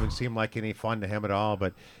 It didn't even seem like any fun to him at all.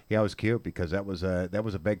 But yeah, it was cute because that was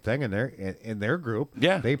a big thing in their group.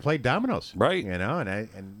 Yeah. They played dominoes. Right.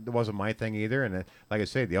 And it wasn't my thing either. And like I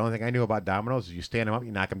said, the only thing I knew about dominoes is you stand them up,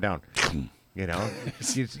 you knock them down. You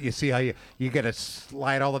see how you got to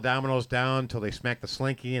slide all the dominoes down until they smack the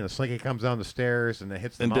slinky, and the slinky comes down the stairs, and it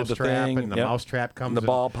hits the And did mouse the trap, thing, and the yep. mouse trap comes. And the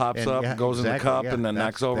ball pops up, goes in the cup, and then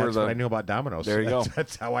knocks over That's the- what I knew about dominoes. There you go.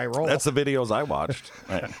 That's how I roll. That's the videos I watched.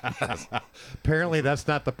 Right. Apparently, that's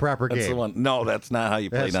not the proper That's game. the one. No, that's not how you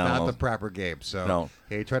play That's dominoes. not the proper game. So No.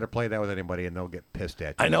 yeah, you try to play that with anybody, and they'll get pissed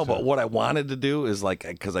at you. I know, so. but what I wanted to do is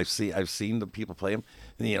because I've seen the people play them,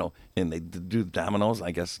 and they do the dominoes.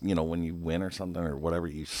 I guess when you win or something or whatever,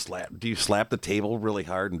 you slap. Do you slap the table really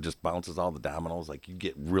hard and just bounces all the dominoes? Like you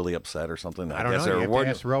get really upset or something. I don't guess, know. Or, You have to when,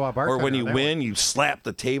 ask the robot or bartender when on you that win, you slap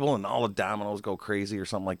the table and all the dominoes go crazy or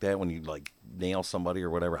something like that. When you nail somebody or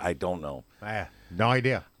whatever, I don't know. No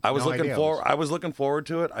idea. I was No looking idea. forward. I was looking forward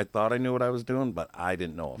to it. I thought I knew what I was doing, but I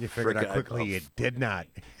didn't know. You figured out quickly you did not.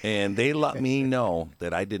 And they let me know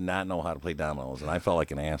that I did not know how to play dominoes, and I felt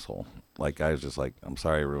like an asshole. Like I was just like, I'm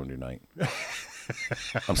sorry I ruined your night.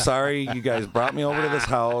 I'm sorry you guys brought me over to this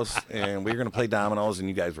house, and we were going to play dominoes, and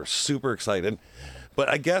you guys were super excited. But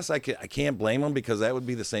I guess I can't blame them because that would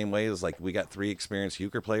be the same way as we got 3 experienced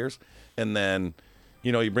euchre players, and then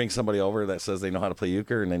you bring somebody over that says they know how to play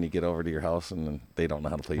euchre, and then you get over to your house and then they don't know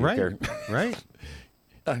how to play euchre. Right.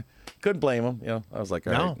 I couldn't blame them. I was like,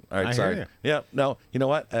 all right, I hear sorry. you. Yeah, no, you know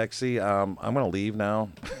what? Actually, I'm gonna leave now.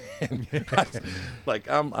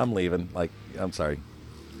 I'm leaving. I'm sorry.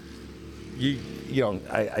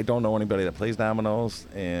 I don't know anybody that plays dominoes,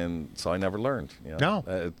 and so I never learned. No.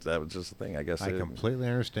 That was just the thing. I guess I completely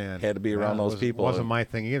understand. had to be around those people. Wasn't my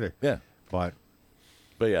thing either. Yeah, But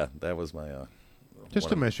but yeah, that was my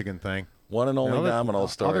just a Michigan thing. one and only domino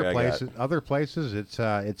story. Other I places, got. other places,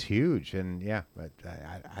 it's huge, and yeah, but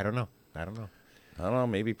I don't know. I don't know. I don't know.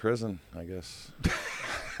 Maybe prison. I guess.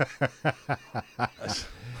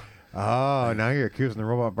 Oh, now you're accusing the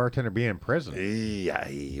robot bartender of being in prison.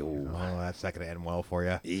 E-I-O. Oh, that's not going to end well for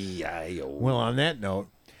you. E-I-O. Well, on that note,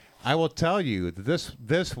 I will tell you that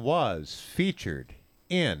this was featured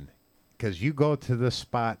in, because you go to this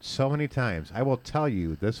spot so many times. I will tell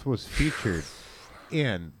you this was featured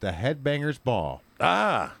in the Headbangers Ball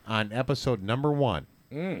on episode number 1,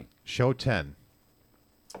 show 10.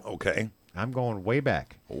 Okay. I'm going way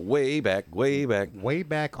back. Way back. Way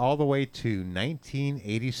back all the way to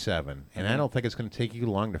 1987. And I don't think it's going to take you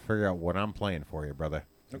long to figure out what I'm playing for you, brother.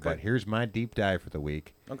 Okay. But here's my deep dive for the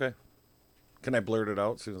week. Okay. Can I blurt it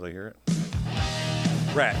out as soon as I hear it?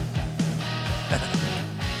 Rat.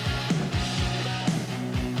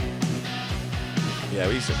 Yeah,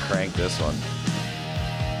 we used to crank this one.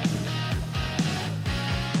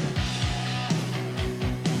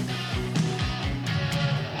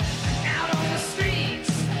 Out on the streets,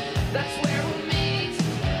 that's where we meet.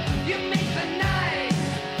 You make the night,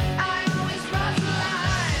 I always cross the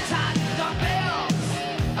lines. Hot dog bells,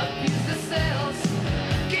 abuse the cells.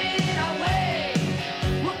 Get in our way,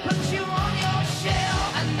 we'll put you on your shelf.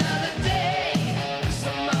 Another day,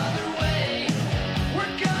 some other way.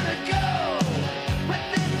 We're gonna go, but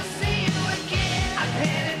then we'll see you again. I've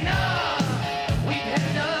had enough, we've had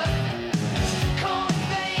enough. Cold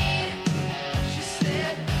vein, she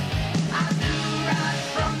said. I knew right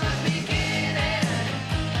from the beginning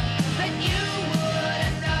that you would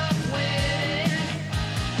end up winning.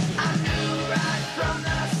 I knew right from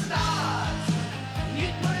the start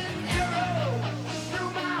you'd put an arrow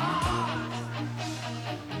through my heart.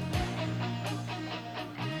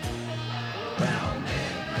 Round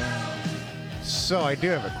and round. So I do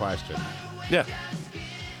have a question. Yeah.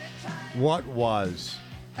 What was,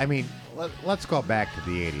 I mean, let's go back to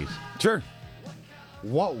the 80s. Sure.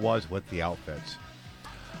 What was with the outfits?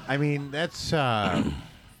 I mean, that's,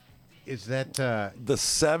 is that, The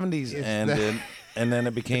 70s Is ended, and then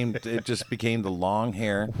it just became the long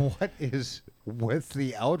hair. what is with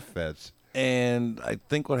the outfits? And I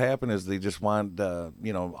think what happened is they just wanted,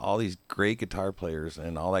 all these great guitar players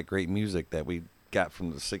and all that great music that we got from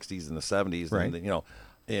the 60s and the 70s. Right. And,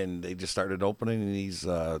 and they just started opening these,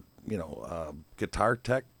 guitar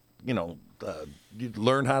tech, you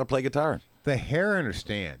learn how to play guitar. The hair, I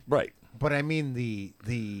understand. Right. But I mean, the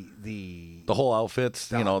The whole outfits,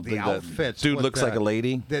 the outfits. dude with looks like a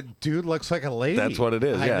lady. The dude looks like a lady. That's what it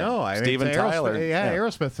is, I yeah. know. I mean, Steven it's Aerosmith- Tyler, Yeah, yeah.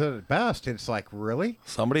 Aerosmith at best. It's like, really?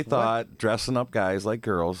 Somebody thought dressing up guys like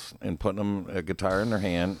girls and putting them a guitar in their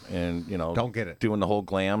hand and, Don't get it. doing the whole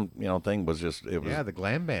glam, thing was just, it was, Yeah, the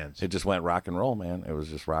glam bands. it just went rock and roll, man. It was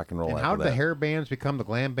just rock and roll. And after how did that. the hair bands become the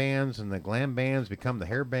glam bands, and the glam bands become the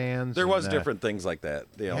hair bands? There and, was different things like that.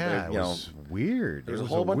 Yeah, it was weird. There was It a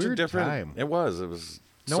whole bunch of weird different. time. It was. It was.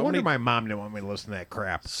 No so wonder many, my mom didn't want me to listen to that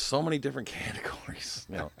crap. so many different categories.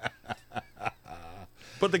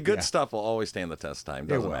 But the good stuff will always stand the test of time.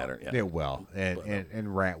 Doesn't matter. Yeah. It will.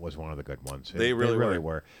 And Rat was one of the good ones. They really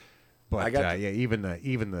were. But I got even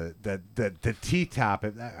the T-top,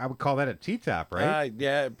 I would call that a T-top, right?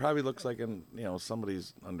 Yeah, it probably looks like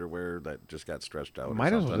somebody's underwear that just got stretched out. or Might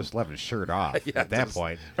as well something. just left his shirt off Yeah, at that just-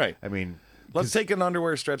 point. right. I mean, Let's take an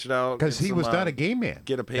underwear, stretch it out. because get he some, was not a gay man.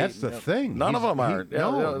 Get a pay. That's the thing. None of He's- them are. he- Yeah,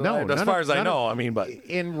 no. As none far of- as I none of- know, I mean, but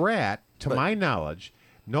in Rat, to my knowledge,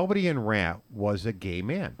 nobody in Rat was a gay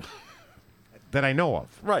man that I know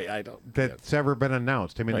of. right, I don't. That's ever been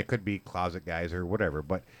announced. I mean, Right. it could be closet guys or whatever,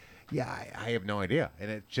 but yeah, I have no idea.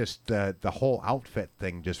 And it just the whole outfit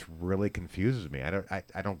thing just really confuses me. I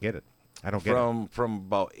don't get it. I don't get it. From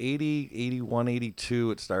about 80, 81,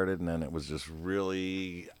 82 it started, and then it was just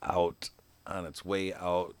really out on its way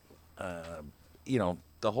out.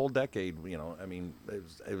 The whole decade, I mean,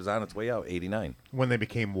 it was on its way out, 89. When they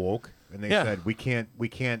became woke and they Yeah. said we can't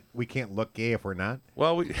look gay if we're not.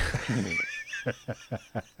 Well, we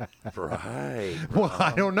right. Well,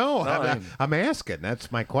 I don't know. I mean- I'm asking.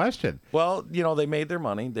 That's my question. Well, they made their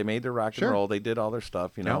money. They made their rock Sure. and roll. They did all their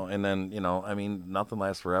stuff, Yeah. and then, I mean, nothing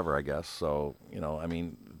lasts forever, I guess. So, I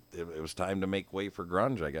mean, it was time to make way for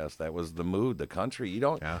grunge, I guess. That was the mood, the country. You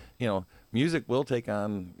don't, music will take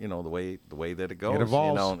on, the way that it goes.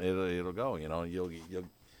 evolves. It'll go,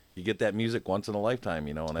 you get that music once in a lifetime,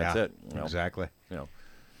 and that's Yeah, it. Exactly.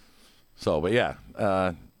 So, but yeah,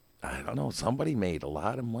 I don't know. Somebody made a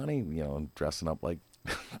lot of money, dressing up like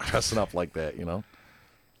that,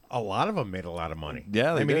 A lot of them made a lot of money.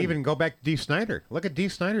 Yeah, they I mean, did. even go back to Dee Snider. Look at Dee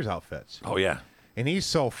Snider's outfits. Oh yeah, And he's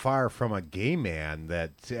so far from a gay man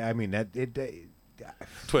that I mean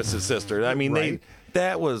Twisted Sister. I mean, Right.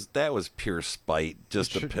 that was pure spite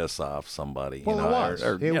just to piss off somebody. Well, you know, it was.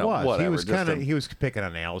 or, It you know, was. Whatever, He was just kind of. to He was picking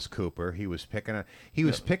on Alice Cooper. He was picking on.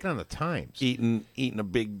 Picking on the Times. eating a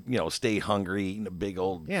big, stay hungry, eating a big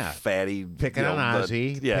old fatty. Picking you know, on the-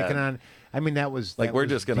 Ozzy. yeah. Picking on. I mean, that was Like, that we're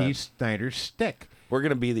was just gonna- Dee Snider's stick. We're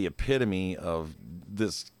gonna be the epitome of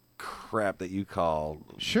this crap that you call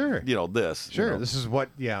Sure. this. Sure. You know. This is what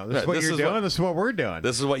Yeah, this is what this you're is doing. what- This is what we're doing.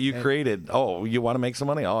 This is what you created. Oh, you want to make some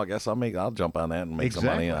money? Oh, I guess I'll jump on that and make some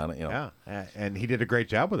money on it. You know. Yeah, and he did a great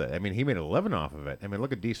job with it. I mean, he made a living off of it. I mean,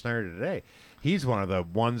 look at Dee Snider today. He's one of the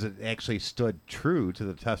ones that actually stood true to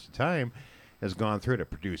the test of time. Has gone through to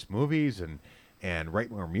produce movies and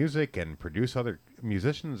write more music and produce other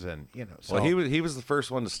musicians and So Well, he was the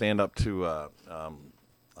first one to stand up to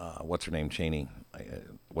what's her name, Cheney.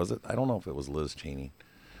 Was it? I don't know if it was Liz Cheney,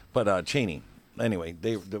 but Cheney. Anyway,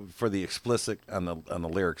 for the explicit on the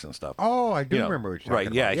lyrics and stuff. Oh, I do You know, remember what you're right?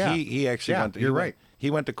 talking Yeah, about. he actually Yeah, went. you're right. He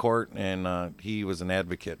went to court and he was an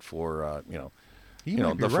advocate for You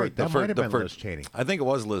might be right. That might have been Liz Cheney. I think it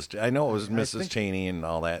was Liz. I know it was I Mrs. think- Cheney and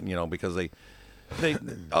all that. Because they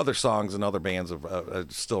other songs and other bands have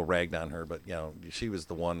still ragged on her, but she was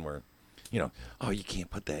the one where. Oh, you can't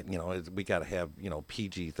put that. We got to have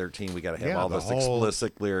PG-13. We got to have all the this whole-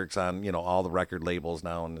 explicit lyrics on all the record labels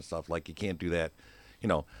now and stuff. Like you can't do that.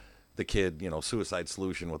 The kid, Suicide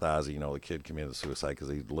Solution with Ozzy. The kid committed suicide because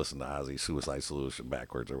he listened to Ozzy Suicide Solution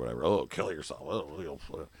backwards or whatever. Oh, kill yourself.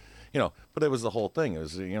 But it was the whole thing. It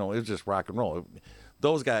was it was just rock and roll.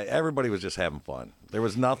 Those guys, everybody was just having fun. There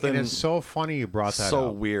was nothing. And it's so funny you brought that so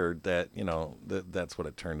up. weird that that's what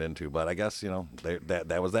it turned into. But I guess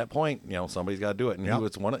that was that point. Somebody's got to do it, and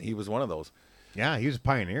Yep. he was one of those. Yeah, he was a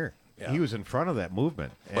pioneer. Yeah. He was in front of that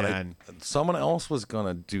movement. But And someone else was going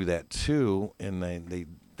to do that too, and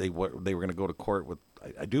they were going to go to court with.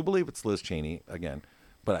 I do believe it's Liz Cheney again,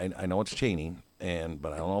 but I know it's Cheney,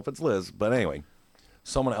 but I don't know if it's Liz. But anyway,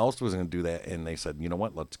 someone else was going to do that, and they said, you know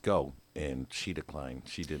what, let's go. And she declined.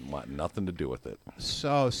 She didn't want nothing to do with it.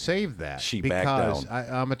 so save that. She backed down. I'm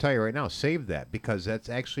gonna tell you right now, save that because that's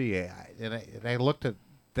actually and I looked at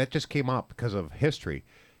that just came up because of history,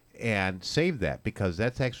 and save that because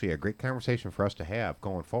that's actually a great conversation for us to have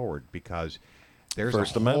going forward because there's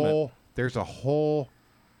First a Amendment. whole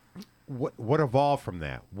what evolved from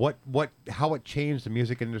that, how it changed the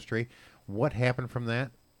music industry, what happened from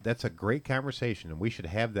that. That's a great conversation, and we should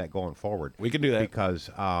have that going forward. We can do that. because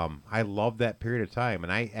I love that period of time,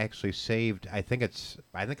 and I actually saved. I think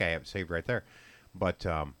I have it saved right there. But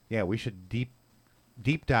yeah, we should deep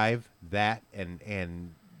dive that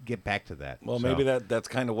and get back to that. Well, So, maybe that's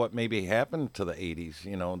kind of what maybe happened to the 80s,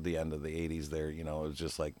 the end of the 80s there, it was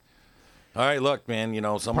just like, all right, look, man,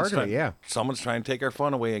 someone's Part of it, yeah. someone's trying to take our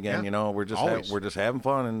fun away again, Yeah, we're just always. we're just having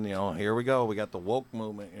fun and here we go. We got the woke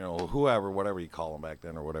movement, whatever you call them back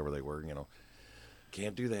then or whatever they were,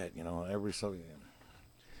 Can't do that,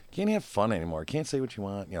 can't have fun anymore. Can't say what you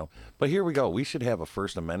want, But here we go. We should have a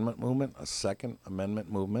First Amendment movement, a Second Amendment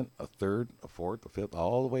movement, a third, a fourth, a fifth,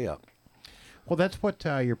 all the way up. Well, that's what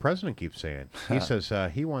your president keeps saying. He says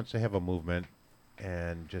he wants to have a movement,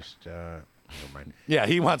 and just never mind. Yeah,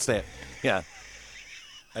 he wants that. Yeah.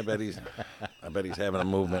 I bet he's having a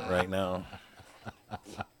movement right now.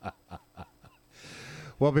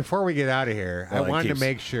 Well, before we get out of here, Well, I it wanted keeps- to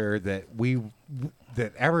make sure that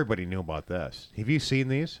that everybody knew about this. Have you seen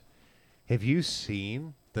these? Have you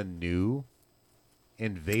seen the new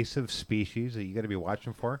invasive species that you got to be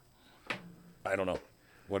watching for? I don't know.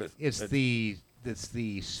 What is It's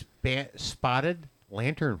the spotted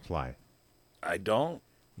lanternfly. I don't.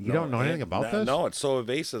 You don't know anything about this? No, it's so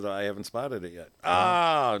evasive that I haven't spotted it yet.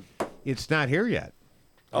 Ah, It's not here yet.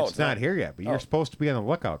 Oh, it's not here yet, but you're Oh. supposed to be on the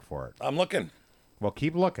lookout for it. I'm looking. Well,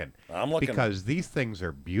 keep looking. I'm looking. Because these things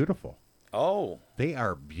are beautiful. Oh, They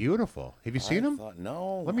are beautiful. Have you seen them?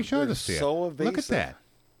 No. Let me show they're this to you. So Look at evasive. that.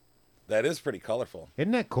 That is pretty colorful.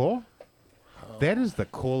 Isn't that cool? That is the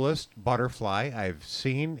coolest butterfly I've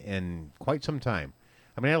seen in quite some time.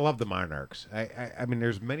 I mean, I love the monarchs. I mean,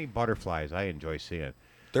 there's many butterflies I enjoy seeing.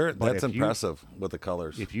 But That's if you- impressive with the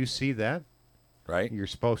colors, If you see that, right? you're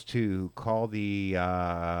supposed to call the.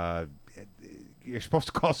 You're supposed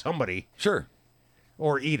to call somebody Sure.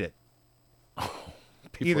 or eat it.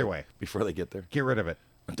 Either way, Before they get there. get rid of it.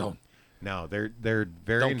 Don't. No, they're very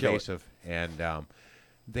Don't kill it. invasive, and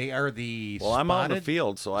they are the. Well, I'm out in the spotted-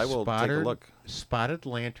 field, so I will take a spotted- look. Spotted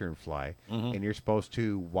lanternfly, Mm-hmm. and you're supposed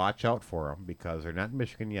to watch out for them because they're not in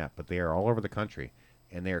Michigan yet, but they are all over the country,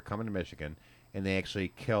 and they are coming to Michigan, and they actually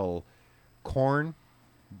kill corn,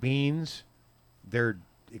 beans. They're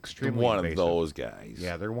extremely One invasive. of those guys.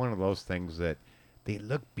 Yeah, they're one of those things that they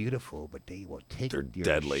look beautiful, but they will take They're your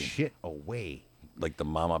deadly. shit away. Like the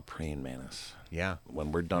mama praying mantis. Yeah.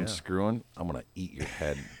 When we're done Yeah. screwing, I'm gonna eat your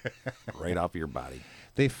head right off your body.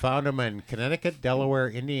 They found them in Connecticut, Delaware,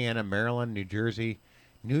 Indiana, Maryland, New Jersey,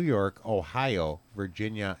 New York, Ohio,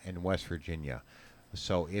 Virginia, and West Virginia.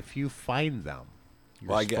 So if you find them,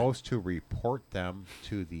 You're supposed to report them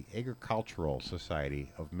to the Agricultural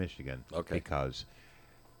Society of Michigan. Okay. Because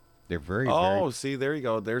they're very, see, there you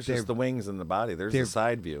go. There's just the wings and the body. There's the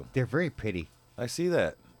side view. They're very pretty. I see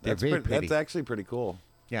that. They're very pretty. That's actually pretty cool.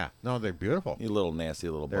 Yeah. No, they're beautiful. You little nasty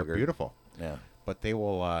little They're bugger. beautiful. Yeah. But they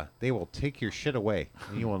will take your shit away,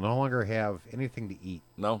 and you will no longer have anything to eat.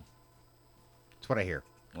 No. That's what I hear.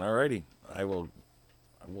 All righty. I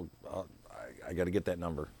got to get that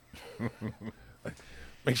number.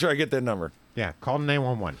 Make sure I get that number. Yeah. Call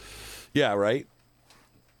 911. Yeah, right?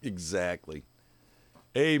 Exactly.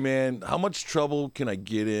 Hey, man, how much trouble can I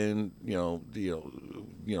get in,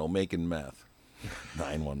 making meth?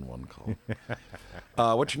 911 call.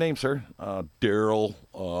 What's your name, sir? Daryl.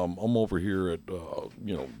 I'm over here at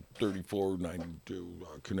 3492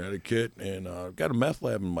 Connecticut, and got a meth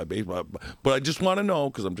lab in my basement. But I just want to know,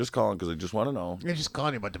 because I'm just calling, because I just want to know. You're just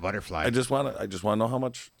calling about the butterfly. I just want to know how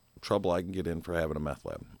much trouble I can get in for having a meth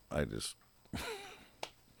lab.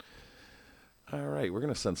 All right, we're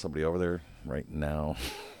gonna send somebody over there right now.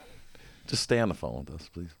 Just stay on the phone with us,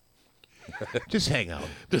 please. Just hang out.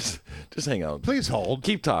 Just hang out. Please hold.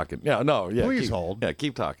 Keep talking. Yeah, no, yeah. Please hold. Yeah,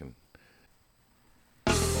 keep talking.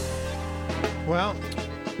 Well,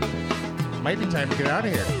 might be time to get out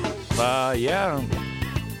of here. Yeah.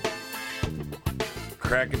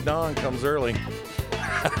 Crack of dawn comes early.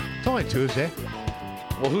 It's only Tuesday.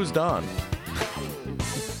 Well, who's Dawn?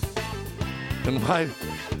 And why?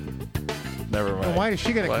 Never mind. Well, why is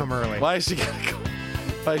she gonna come early? Why is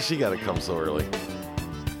she gotta come so early?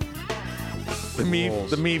 The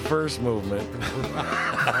me first movement.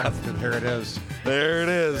 There it is. There it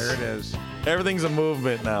is. There it is. Everything's a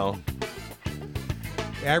movement now.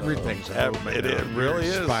 Everything's a movement. It really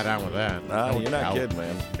is. Spot on with that. No, you're not doubt. kidding,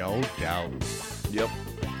 man. No doubt. Yep.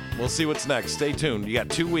 We'll see what's next. Stay tuned. You got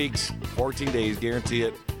 2 weeks, 14 days, guarantee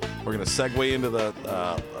it. We're going to segue into the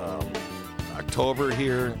October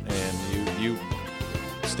here, and you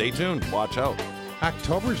stay tuned. Watch out.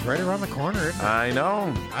 October's right around the corner, isn't it? I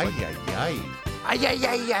know. Ay, ay, ay. Ay, ay,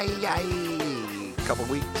 ay, ay, ay. Couple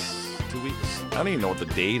weeks, 2 weeks. I don't even know what the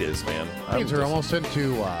date is, man. Means we're almost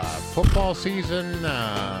into football season,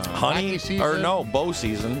 honey hockey season. or no, bow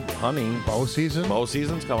season. Honey. Bow season? Bow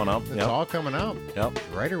season's coming up. It's all coming up. Yep.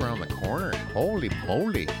 Right around the corner. Holy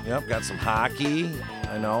moly. Yep, got some hockey.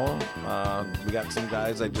 I know. We got some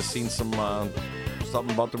guys. I just seen some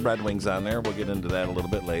something about the Red Wings on there. We'll get into that a little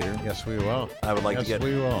bit later. Yes, we will. I would like Yes, to get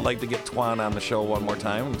we will. like to get Twan on the show one more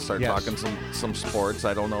time and start Yes. talking some sports.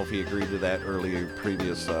 I don't know if he agreed to that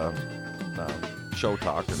previous show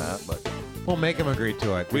talk or not, but We'll make him agree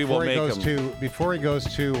to it. We will Before he make goes him. Before he goes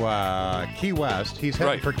to Key West, he's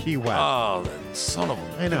heading Right. for Key West. Oh, that son of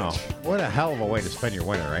a I know. bitch. What a hell of a way to spend your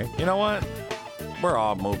winter, right? You know what? We're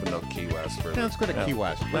all moving to Key West for Yeah, let's go to Key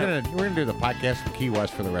West. We're gonna do the podcast from Key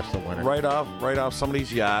West for the rest of the winter. right off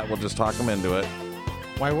somebody's yacht. We'll just talk them into it.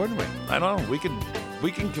 Why wouldn't we? I don't know.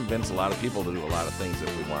 We can convince a lot of people to do a lot of things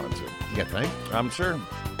if we wanted to. You think? I'm sure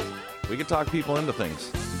we could talk people into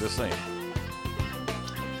things. I'm just saying.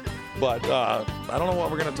 But I don't know what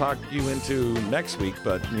we're going to talk you into next week,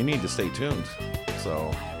 but you need to stay tuned.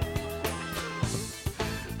 So,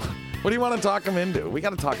 what do you want to talk them into? We got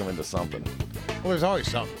to talk them into something. Well, there's always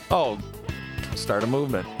something. Oh, start a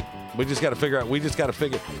movement. We just got to figure out.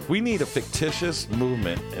 We need a fictitious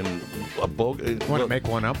movement and a Want to make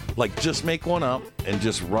one up? like just make one up and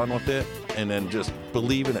just run with it, and then just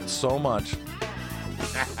believe in it so much.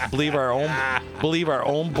 believe our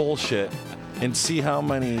own bullshit, and see how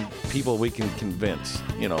many people we can convince,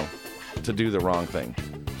 to do the wrong thing.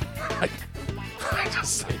 I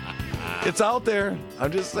just say, it's out there.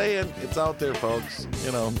 I'm just saying, it's out there, folks.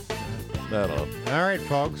 I don't know. All right,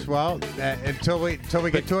 folks. Well, until we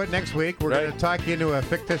get to it next week, we're Right. going to talk you into a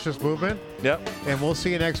fictitious movement, Yep. and we'll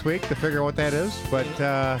see you next week to figure out what that is. But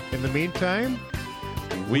in the meantime,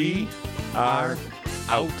 We are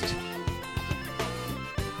out.